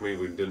 100 drachmae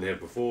we didn't have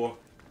before.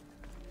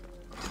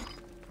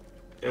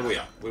 And we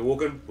are. We're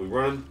walking, we're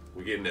running,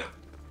 we're getting out.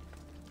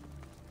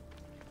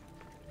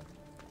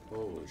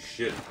 Holy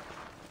shit.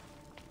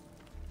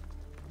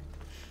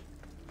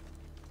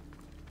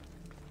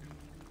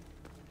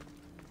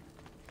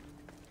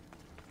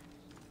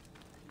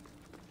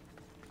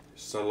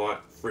 Sunlight,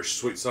 fresh,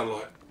 sweet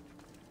sunlight.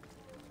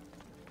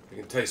 I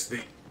can taste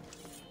the...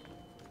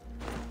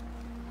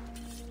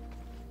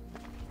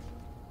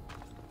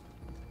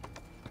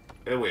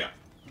 And we are.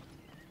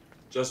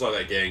 Just like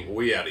that, gang,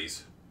 we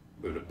outies.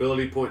 We have an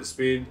ability point to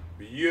spend.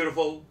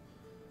 Beautiful.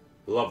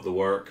 Love the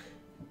work.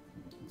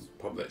 Let's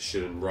pump that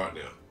shit in right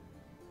now.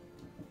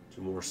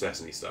 Some more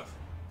assassin-y stuff.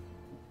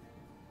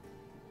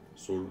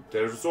 Sword,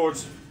 damage with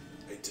swords.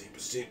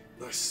 18%.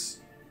 Nice.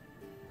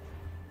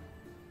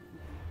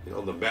 And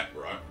on the map,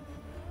 right?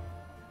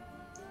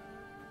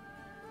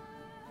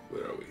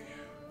 Where are we?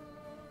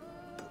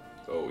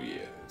 Oh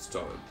yeah, it's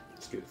time.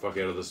 Let's get the fuck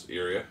out of this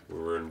area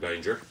where we're in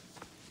danger.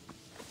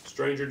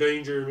 Stranger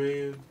danger,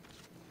 man.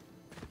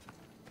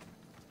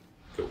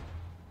 Cool.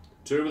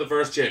 Tomb of the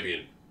First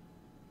Champion.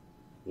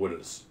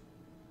 Winners.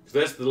 Because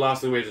that's the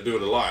last thing we have to do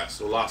in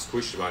Elias. Or last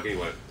question mark,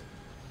 anyway.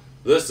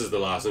 This is the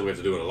last thing we have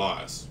to do in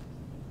Elias.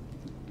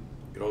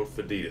 Good old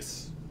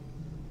Fajitas.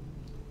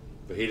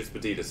 Fajitas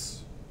Patitas.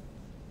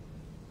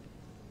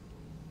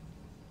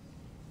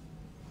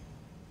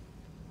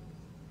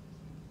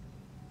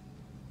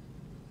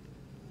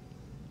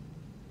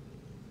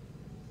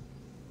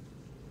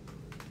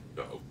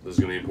 Uh-oh, this is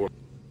going to be important.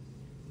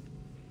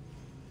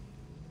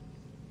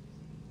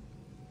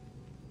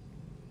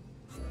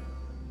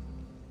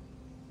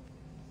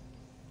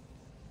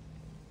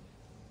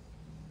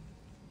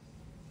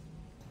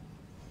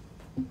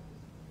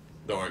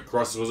 Alright,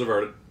 crisis was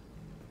averted.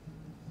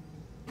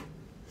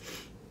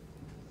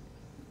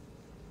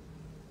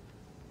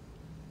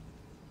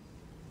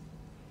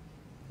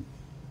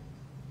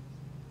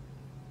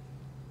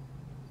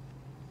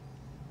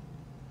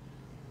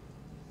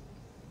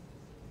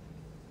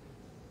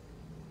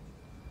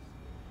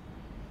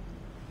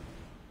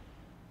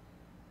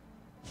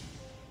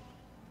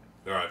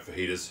 Alright,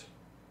 fajitas.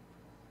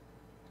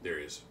 There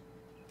he is.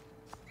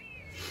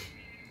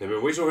 I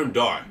mean, we saw him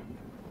die.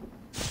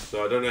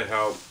 So I don't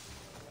know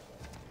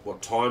what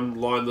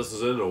timeline this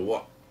is in or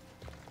what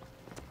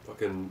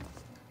fucking,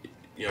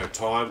 you know,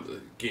 time.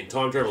 Again,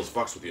 time travel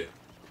fucks with you.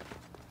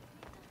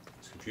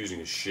 It's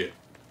confusing as shit.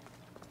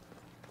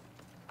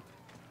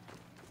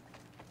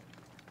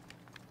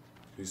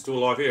 He's still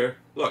alive here.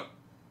 Look.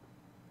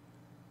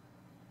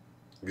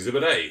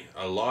 Exhibit A,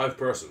 a live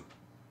person.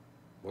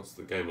 What's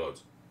the game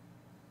loads?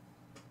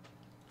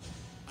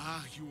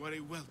 Ah, you are a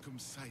welcome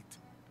sight.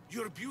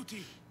 Your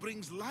beauty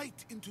brings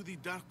light into the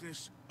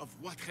darkness of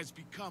what has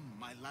become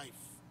my life.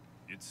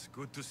 It's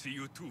good to see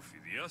you too,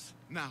 Phidias.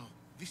 Now,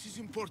 this is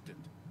important.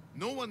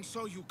 No one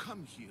saw you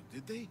come here,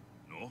 did they?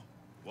 No?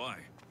 Why?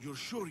 You're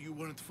sure you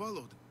weren't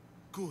followed?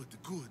 Good,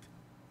 good.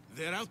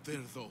 They're out there,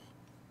 though.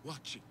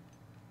 Watching.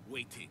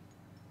 Waiting.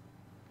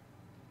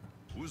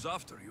 Who's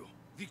after you?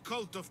 The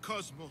cult of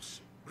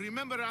Cosmos.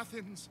 Remember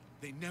Athens?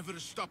 They never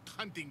stopped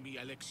hunting me,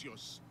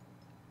 Alexios.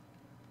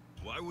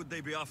 Why would they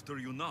be after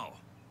you now?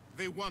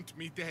 They want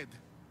me dead.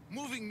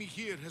 Moving me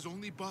here has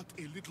only bought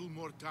a little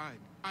more time.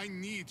 I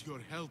need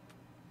your help.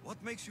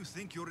 What makes you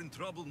think you're in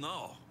trouble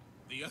now?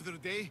 The other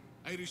day,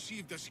 I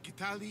received a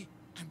skitali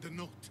and a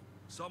note.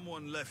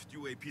 Someone left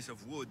you a piece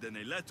of wood and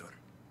a letter.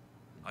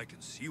 I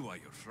can see why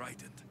you're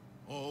frightened.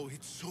 Oh,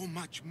 it's so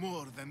much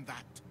more than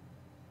that.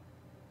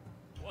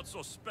 What's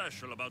so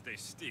special about a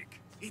stick?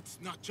 It's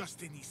not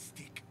just any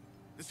stick.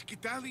 The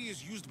skitali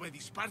is used by the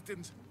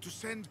Spartans to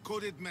send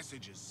coded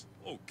messages.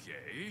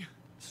 Okay,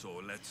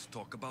 so let's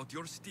talk about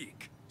your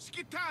stick.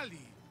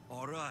 Skitali!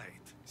 All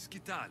right,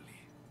 skitali.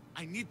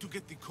 I need to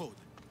get the code.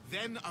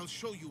 Then I'll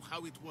show you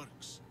how it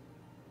works.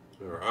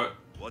 Alright.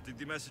 What did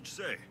the message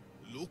say?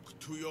 Look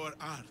to your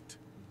art.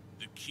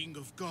 The King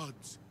of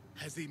Gods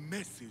has a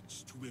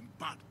message to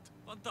impart.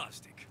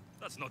 Fantastic.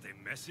 That's not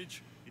a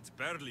message. It's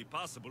barely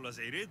passable as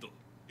a riddle.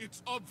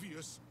 It's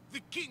obvious.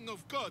 The King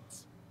of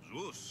Gods.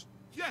 Zeus.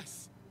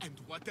 Yes. And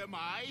what am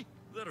I?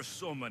 There are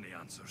so many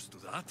answers to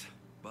that,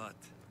 but...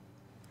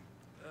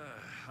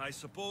 I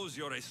suppose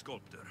you're a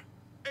sculptor.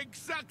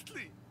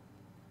 Exactly.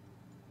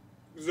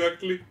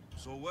 Exactly.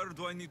 So where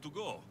do I need to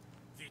go?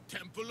 The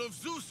Temple of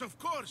Zeus, of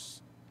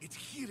course. It's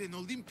here in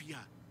Olympia.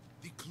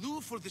 The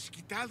clue for the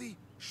skitali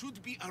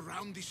should be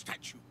around the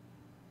statue.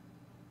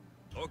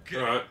 Okay.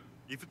 All right.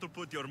 If it'll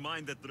put your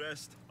mind at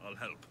rest, I'll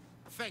help.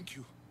 Thank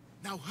you.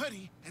 Now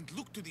hurry and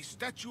look to the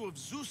statue of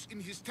Zeus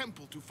in his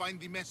temple to find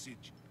the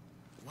message.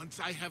 Once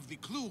I have the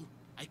clue,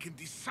 I can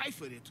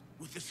decipher it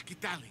with the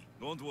skitali.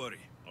 Don't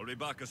worry. I'll be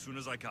back as soon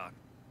as I can.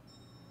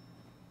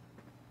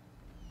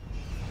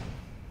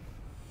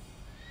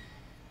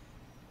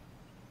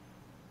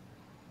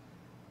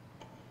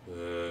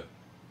 No.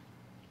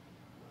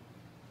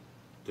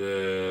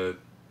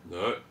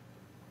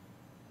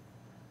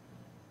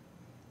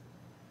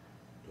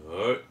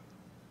 No.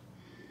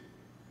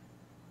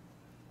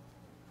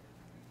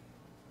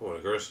 Come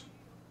on, Chris.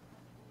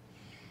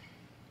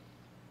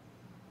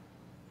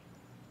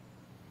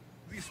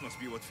 This must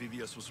be what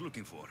Phidias was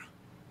looking for.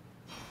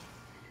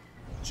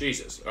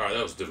 Jesus. Alright,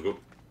 that was difficult.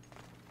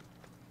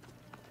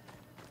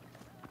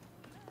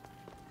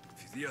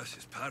 Phidias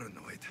is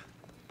paranoid,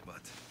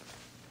 but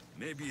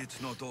maybe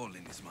it's not all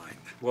in his mind.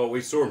 Well,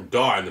 we saw him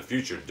die in the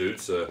future, dude,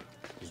 so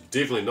it's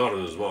definitely not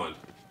in his mind.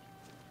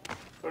 I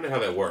don't know how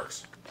that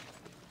works.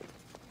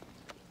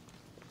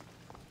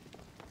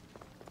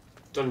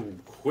 Done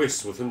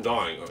quests with him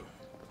dying. Oh.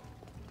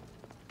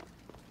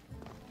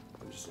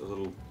 I'm just a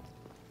little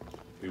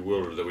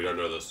bewildered that we don't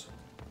know this.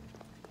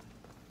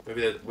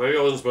 Maybe I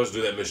wasn't supposed to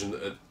do that mission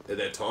at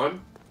that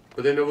time.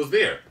 But then it was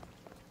there.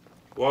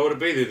 Why would it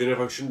be there then if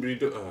I shouldn't be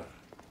doing...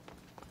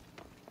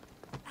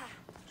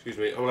 Excuse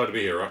me, I'm allowed to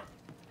be here, right?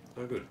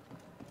 Oh, good.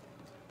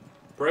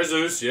 Praise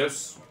Zeus,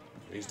 yes.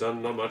 He's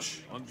done not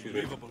much. Excuse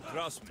me. Unbelievable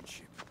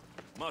craftsmanship.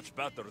 Much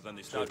better than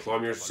the So statue.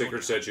 climb your of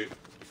sacred Adonis. statue.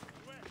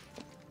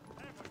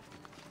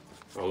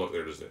 Oh, look,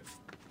 there it is there.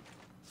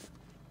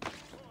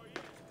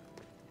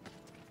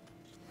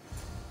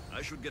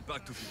 I should get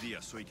back to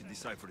Phidias so he can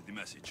decipher the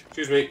message.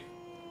 Excuse me.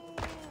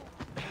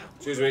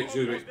 Excuse me,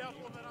 excuse me.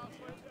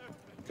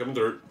 Coming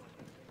through.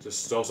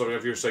 Just stole something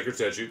off your sacred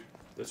statue.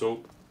 That's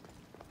all.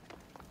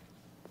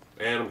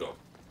 And I'm gone.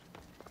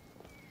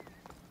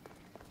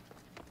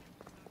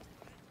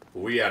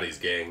 We outies,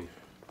 gang.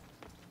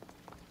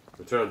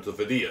 Return to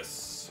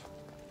Phidias.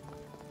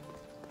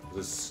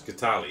 This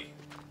Scatali.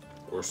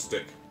 Or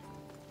stick.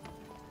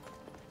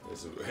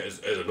 As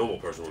a normal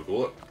person would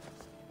call it.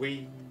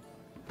 We.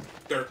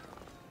 Dirt.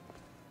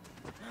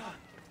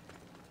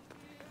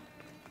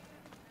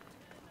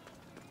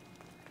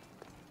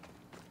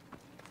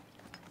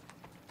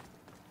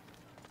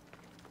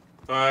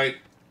 Alright.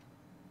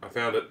 I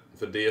found it.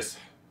 Phidias.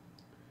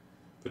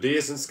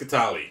 Phidias and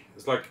Scatali.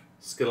 It's like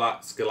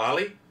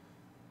Scalali?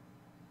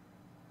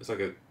 It's like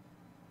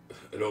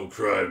an old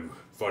crime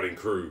fighting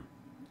crew.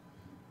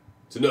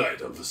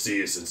 Tonight on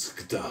Phidias and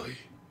Scatali.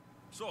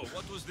 So,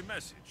 what was the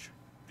message?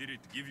 Did it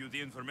give you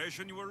the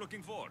information you were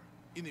looking for?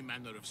 In a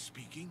manner of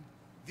speaking,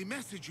 the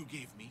message you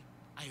gave me,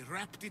 I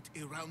wrapped it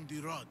around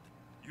the rod.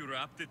 You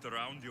wrapped it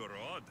around your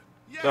rod?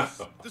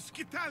 Yes, the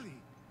Skitali.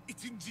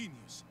 It's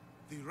ingenious.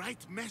 The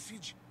right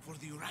message for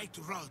the right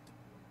rod.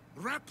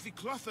 Wrap the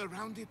cloth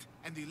around it,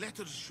 and the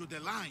letters should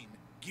align,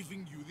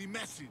 giving you the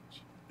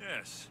message.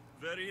 Yes,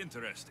 very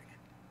interesting.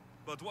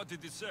 But what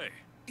did it say?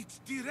 It's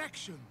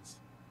directions.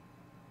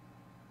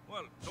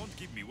 Well, don't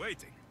keep me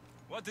waiting.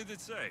 What did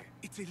it say?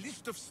 It's a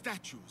list of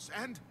statues,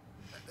 and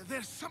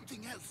there's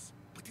something else,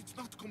 but it's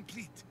not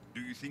complete.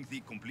 Do you think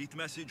the complete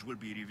message will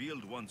be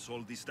revealed once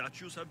all the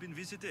statues have been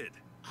visited?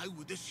 I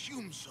would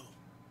assume so.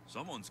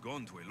 Someone's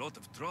gone to a lot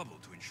of trouble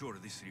to ensure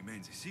this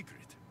remains a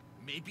secret.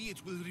 Maybe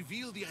it will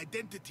reveal the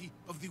identity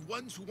of the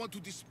ones who want to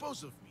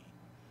dispose of me.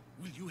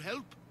 Will you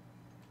help?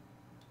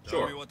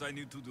 Tell me what I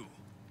need to do.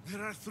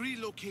 There are 3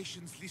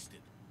 locations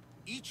listed.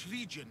 Each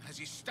region has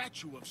a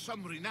statue of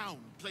some renown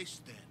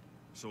placed there.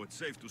 So it's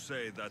safe to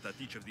say that at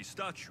each of these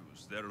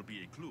statues, there will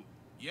be a clue.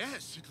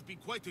 Yes, it'll be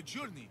quite a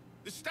journey.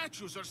 The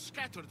statues are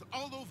scattered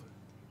all over.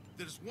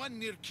 There's one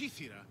near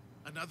Kythera,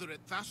 another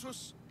at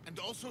Thassos, and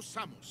also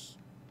Samos.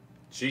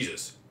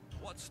 Jesus.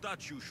 What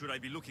statue should I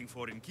be looking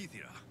for in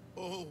Kythera?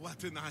 Oh,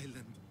 what an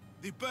island.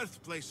 The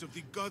birthplace of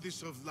the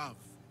goddess of love.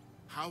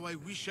 How I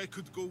wish I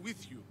could go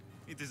with you.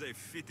 It is a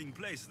fitting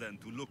place, then,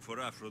 to look for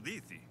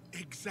Aphrodite.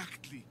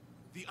 Exactly.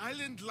 The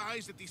island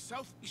lies at the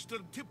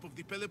southeastern tip of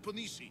the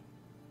Peloponnese.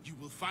 You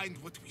will find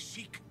what we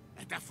seek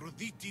at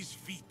Aphrodite's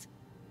feet.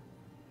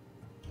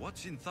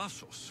 What's in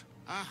Thassos?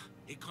 Ah,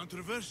 a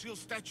controversial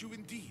statue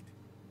indeed.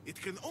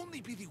 It can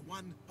only be the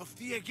one of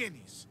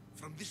Theagenes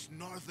from this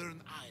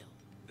northern isle.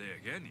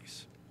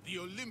 Theagenes? The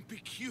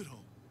Olympic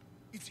hero.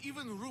 It's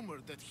even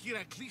rumored that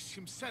Heracles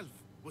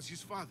himself was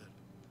his father.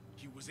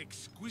 He was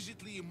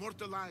exquisitely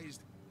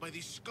immortalized by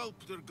the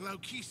sculptor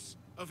Glaukis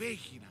of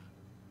Aegina.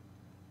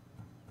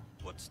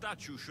 What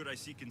statue should I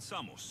seek in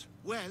Samos?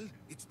 Well,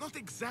 it's not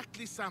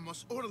exactly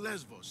Samos or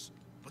Lesbos,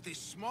 but a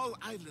small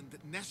island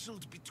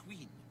nestled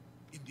between.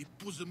 In the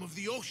bosom of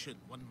the ocean,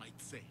 one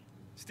might say.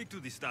 Stick to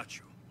the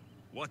statue.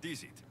 What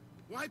is it?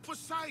 Why,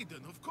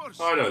 Poseidon, of course.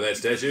 I know that It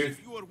is as statue.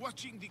 if you are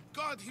watching the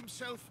god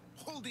himself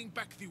holding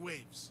back the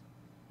waves.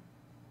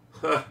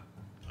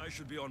 I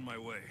should be on my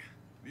way.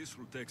 This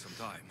will take some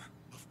time.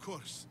 Of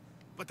course.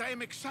 But I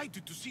am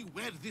excited to see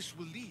where this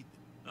will lead.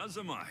 As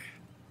am I.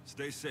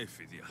 Stay safe,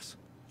 Phidias.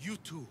 You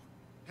too.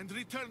 And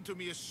return to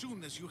me as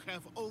soon as you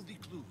have all the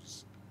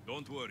clues.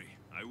 Don't worry,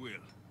 I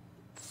will.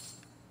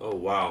 Oh,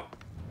 wow.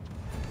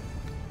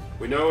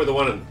 We know where the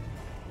one in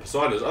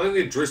Poseidon is. I think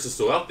the address is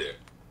still out there.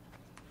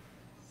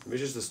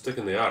 Maybe it's just a stick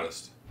in the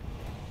artist.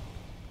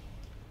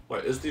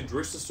 Wait, is the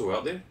address still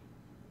out there?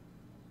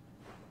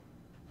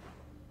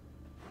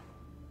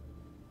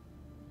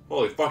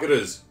 Holy fuck, it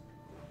is.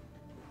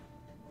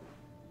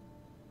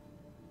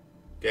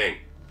 Gang.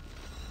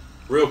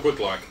 Real quick,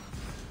 like.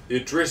 The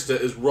address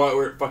is right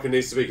where it fucking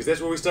needs to be, because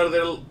that's where we started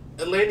that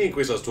Atlantean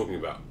quest I was talking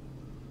about.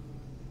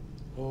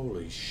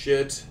 Holy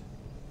shit.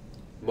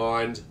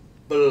 Mind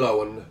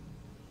blowing.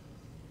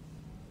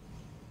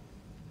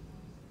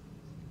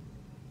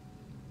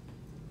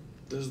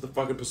 This is the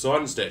fucking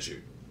Poseidon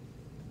statue.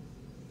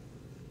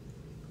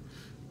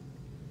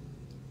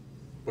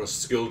 What a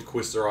skilled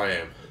quester I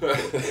am.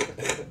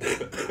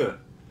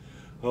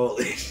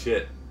 Holy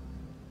shit.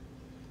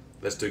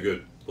 That's too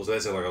good. Also,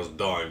 that sounded like I was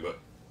dying, but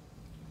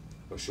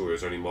I'm sure it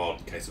was only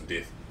mild case of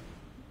death.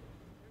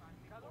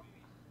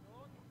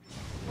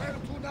 Where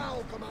to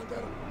now,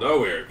 Commander?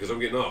 Nowhere, because I'm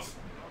getting off.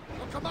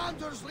 The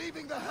Commander's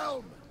leaving the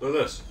helm. Look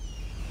at this.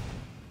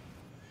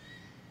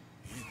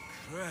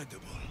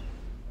 Incredible.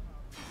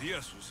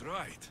 Phidias was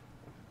right.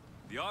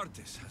 The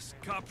artist has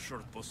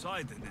captured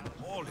Poseidon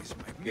in all his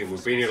magnificence. Again,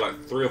 we've been here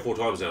like 3 or 4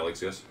 times now,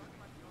 Alexios.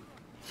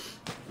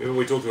 Remember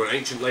we talked to an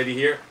ancient lady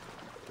here?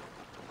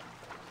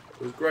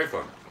 It was great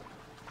fun.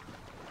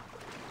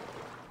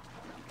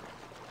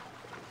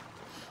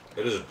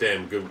 It is a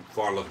damn good,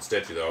 fine looking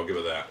statue though, I'll give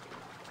it that.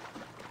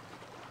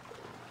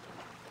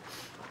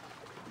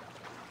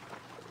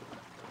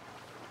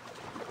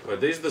 Right,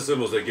 these are the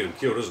symbols that get him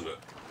killed, isn't it?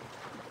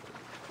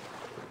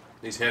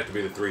 These have to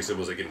be the 3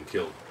 symbols that get him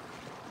killed.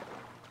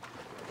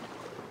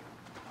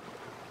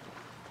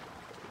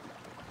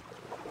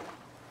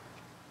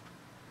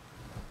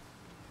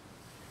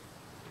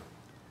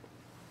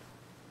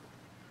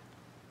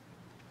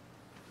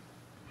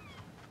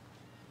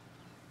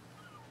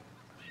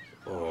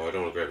 Oh, I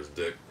don't want to grab his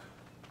dick.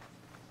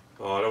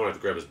 Oh, I don't want to have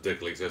to grab his dick,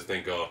 Alexios,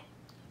 thank God.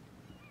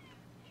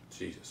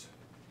 Jesus.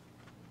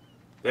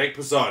 Thank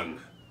Poseidon.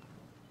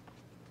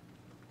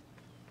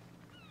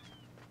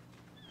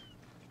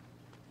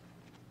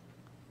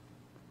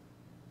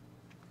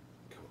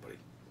 Come on, buddy.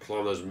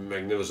 Climb those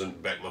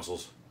magnificent back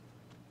muscles.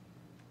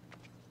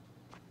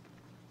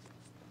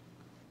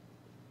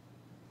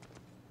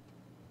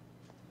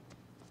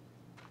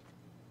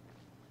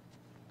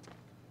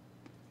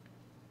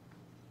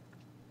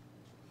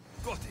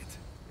 Got it.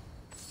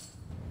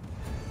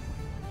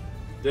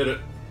 Did it.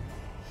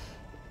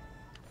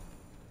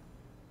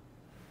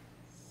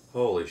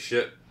 Holy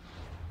shit.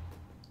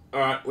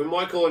 Alright, we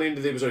might call an end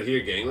to the episode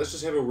here, gang. Let's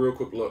just have a real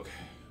quick look.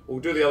 We'll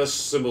do the other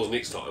symbols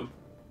next time.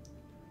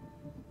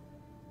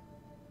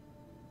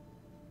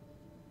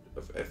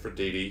 Of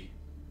Aphrodite.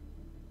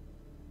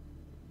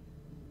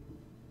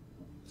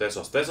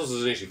 Thassos. Thassos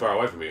isn't actually far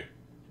away from here.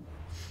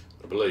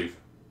 I believe.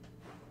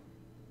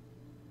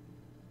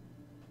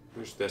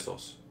 Where's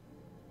Thassos?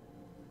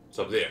 It's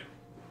up there.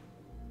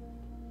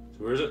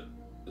 So where is it?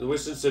 The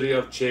western city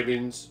of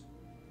champions.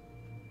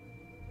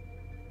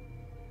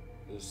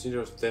 The center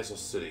of Thassos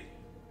City.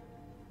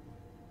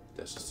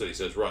 Thassos City,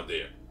 so it's right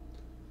there.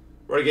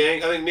 Right,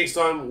 gang. I think next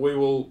time we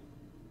will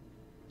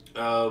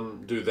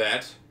do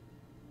that.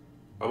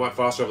 I might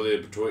fast travel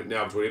there between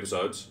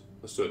episodes.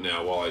 Let's do it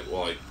now while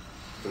I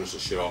finish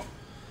this shit off.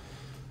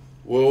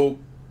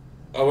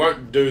 I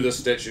won't do this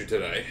statue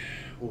today.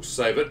 We'll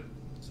save it.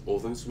 All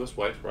things must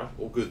wait, right?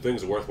 All good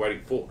things are worth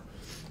waiting for.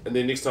 And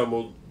then next time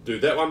we'll do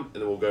that one, and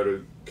then we'll go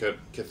to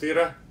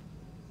Cathera,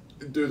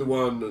 do the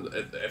one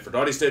at the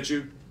Aphrodite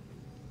statue,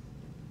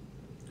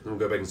 and we'll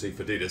go back and see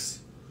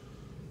Fahitis,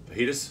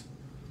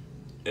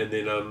 and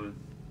then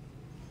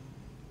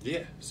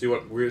yeah, see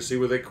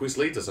where that quest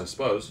leads us, I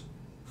suppose.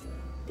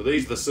 But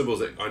these are the symbols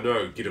that I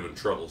know get him in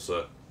trouble,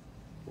 so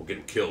we'll get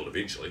him killed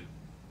eventually.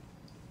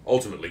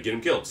 Ultimately, get him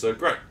killed. So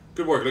great,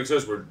 good work,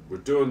 Alexios. We're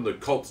doing the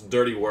cult's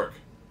dirty work.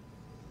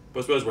 But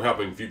I suppose we're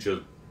helping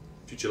future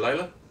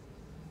Layla.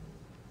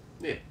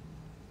 Yeah.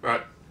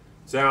 Alright.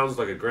 Sounds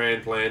like a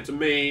grand plan to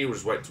me. We'll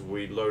just wait till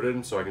we load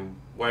in so I can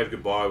wave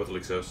goodbye with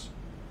Alexios.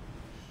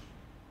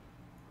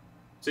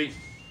 See?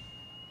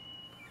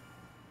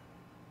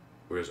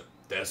 Where is it?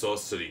 Thassos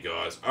City,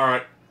 guys.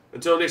 Alright.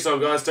 Until next time,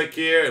 guys. Take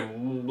care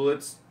and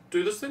let's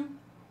do this thing.